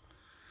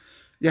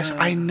 Yes,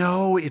 I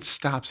know it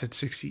stops at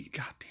 60.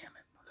 God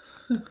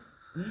damn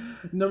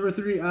it. Number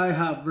 3,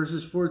 IHOP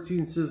versus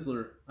 14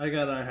 Sizzler. I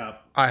got IHOP.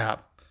 IHOP.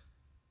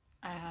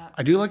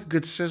 I do like a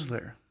good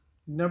sizzler.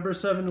 Number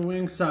 7,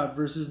 Wingstop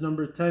versus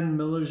number 10,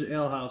 Miller's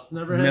Ale House.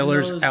 Never had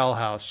Miller's Ale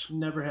House.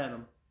 Never had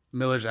them.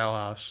 Miller's Ale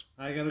House.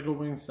 I gotta go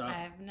Wingstop.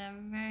 I've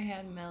never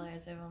had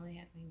Miller's. I've only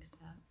had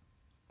Wingstop.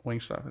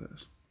 Wingstop it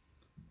is.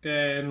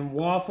 Okay, and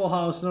Waffle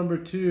House number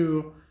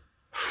 2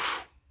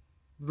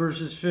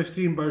 versus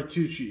 15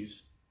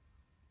 Bartucci's.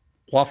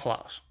 Waffle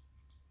House.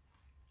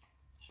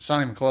 It's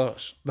not even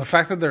close. The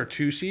fact that they're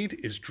 2 seed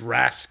is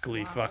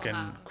drastically fucking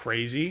House.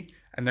 crazy,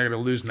 and they're going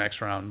to lose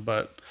next round.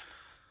 But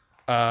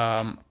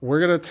we're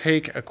going to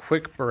take a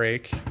quick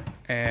break,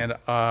 and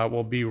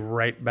we'll be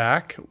right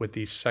back with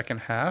the second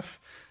half.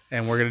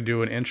 And we're going to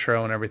do an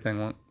intro and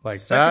everything like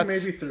Second,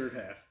 that. maybe third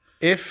half.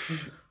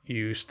 If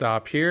you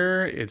stop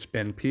here, it's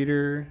been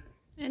Peter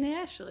And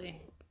Ashley.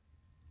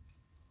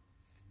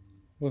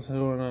 What's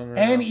going on right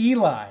and now?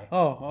 Eli.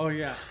 Oh,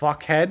 yeah.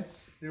 Fuckhead.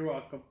 You're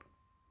welcome.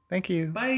 Thank you. Bye.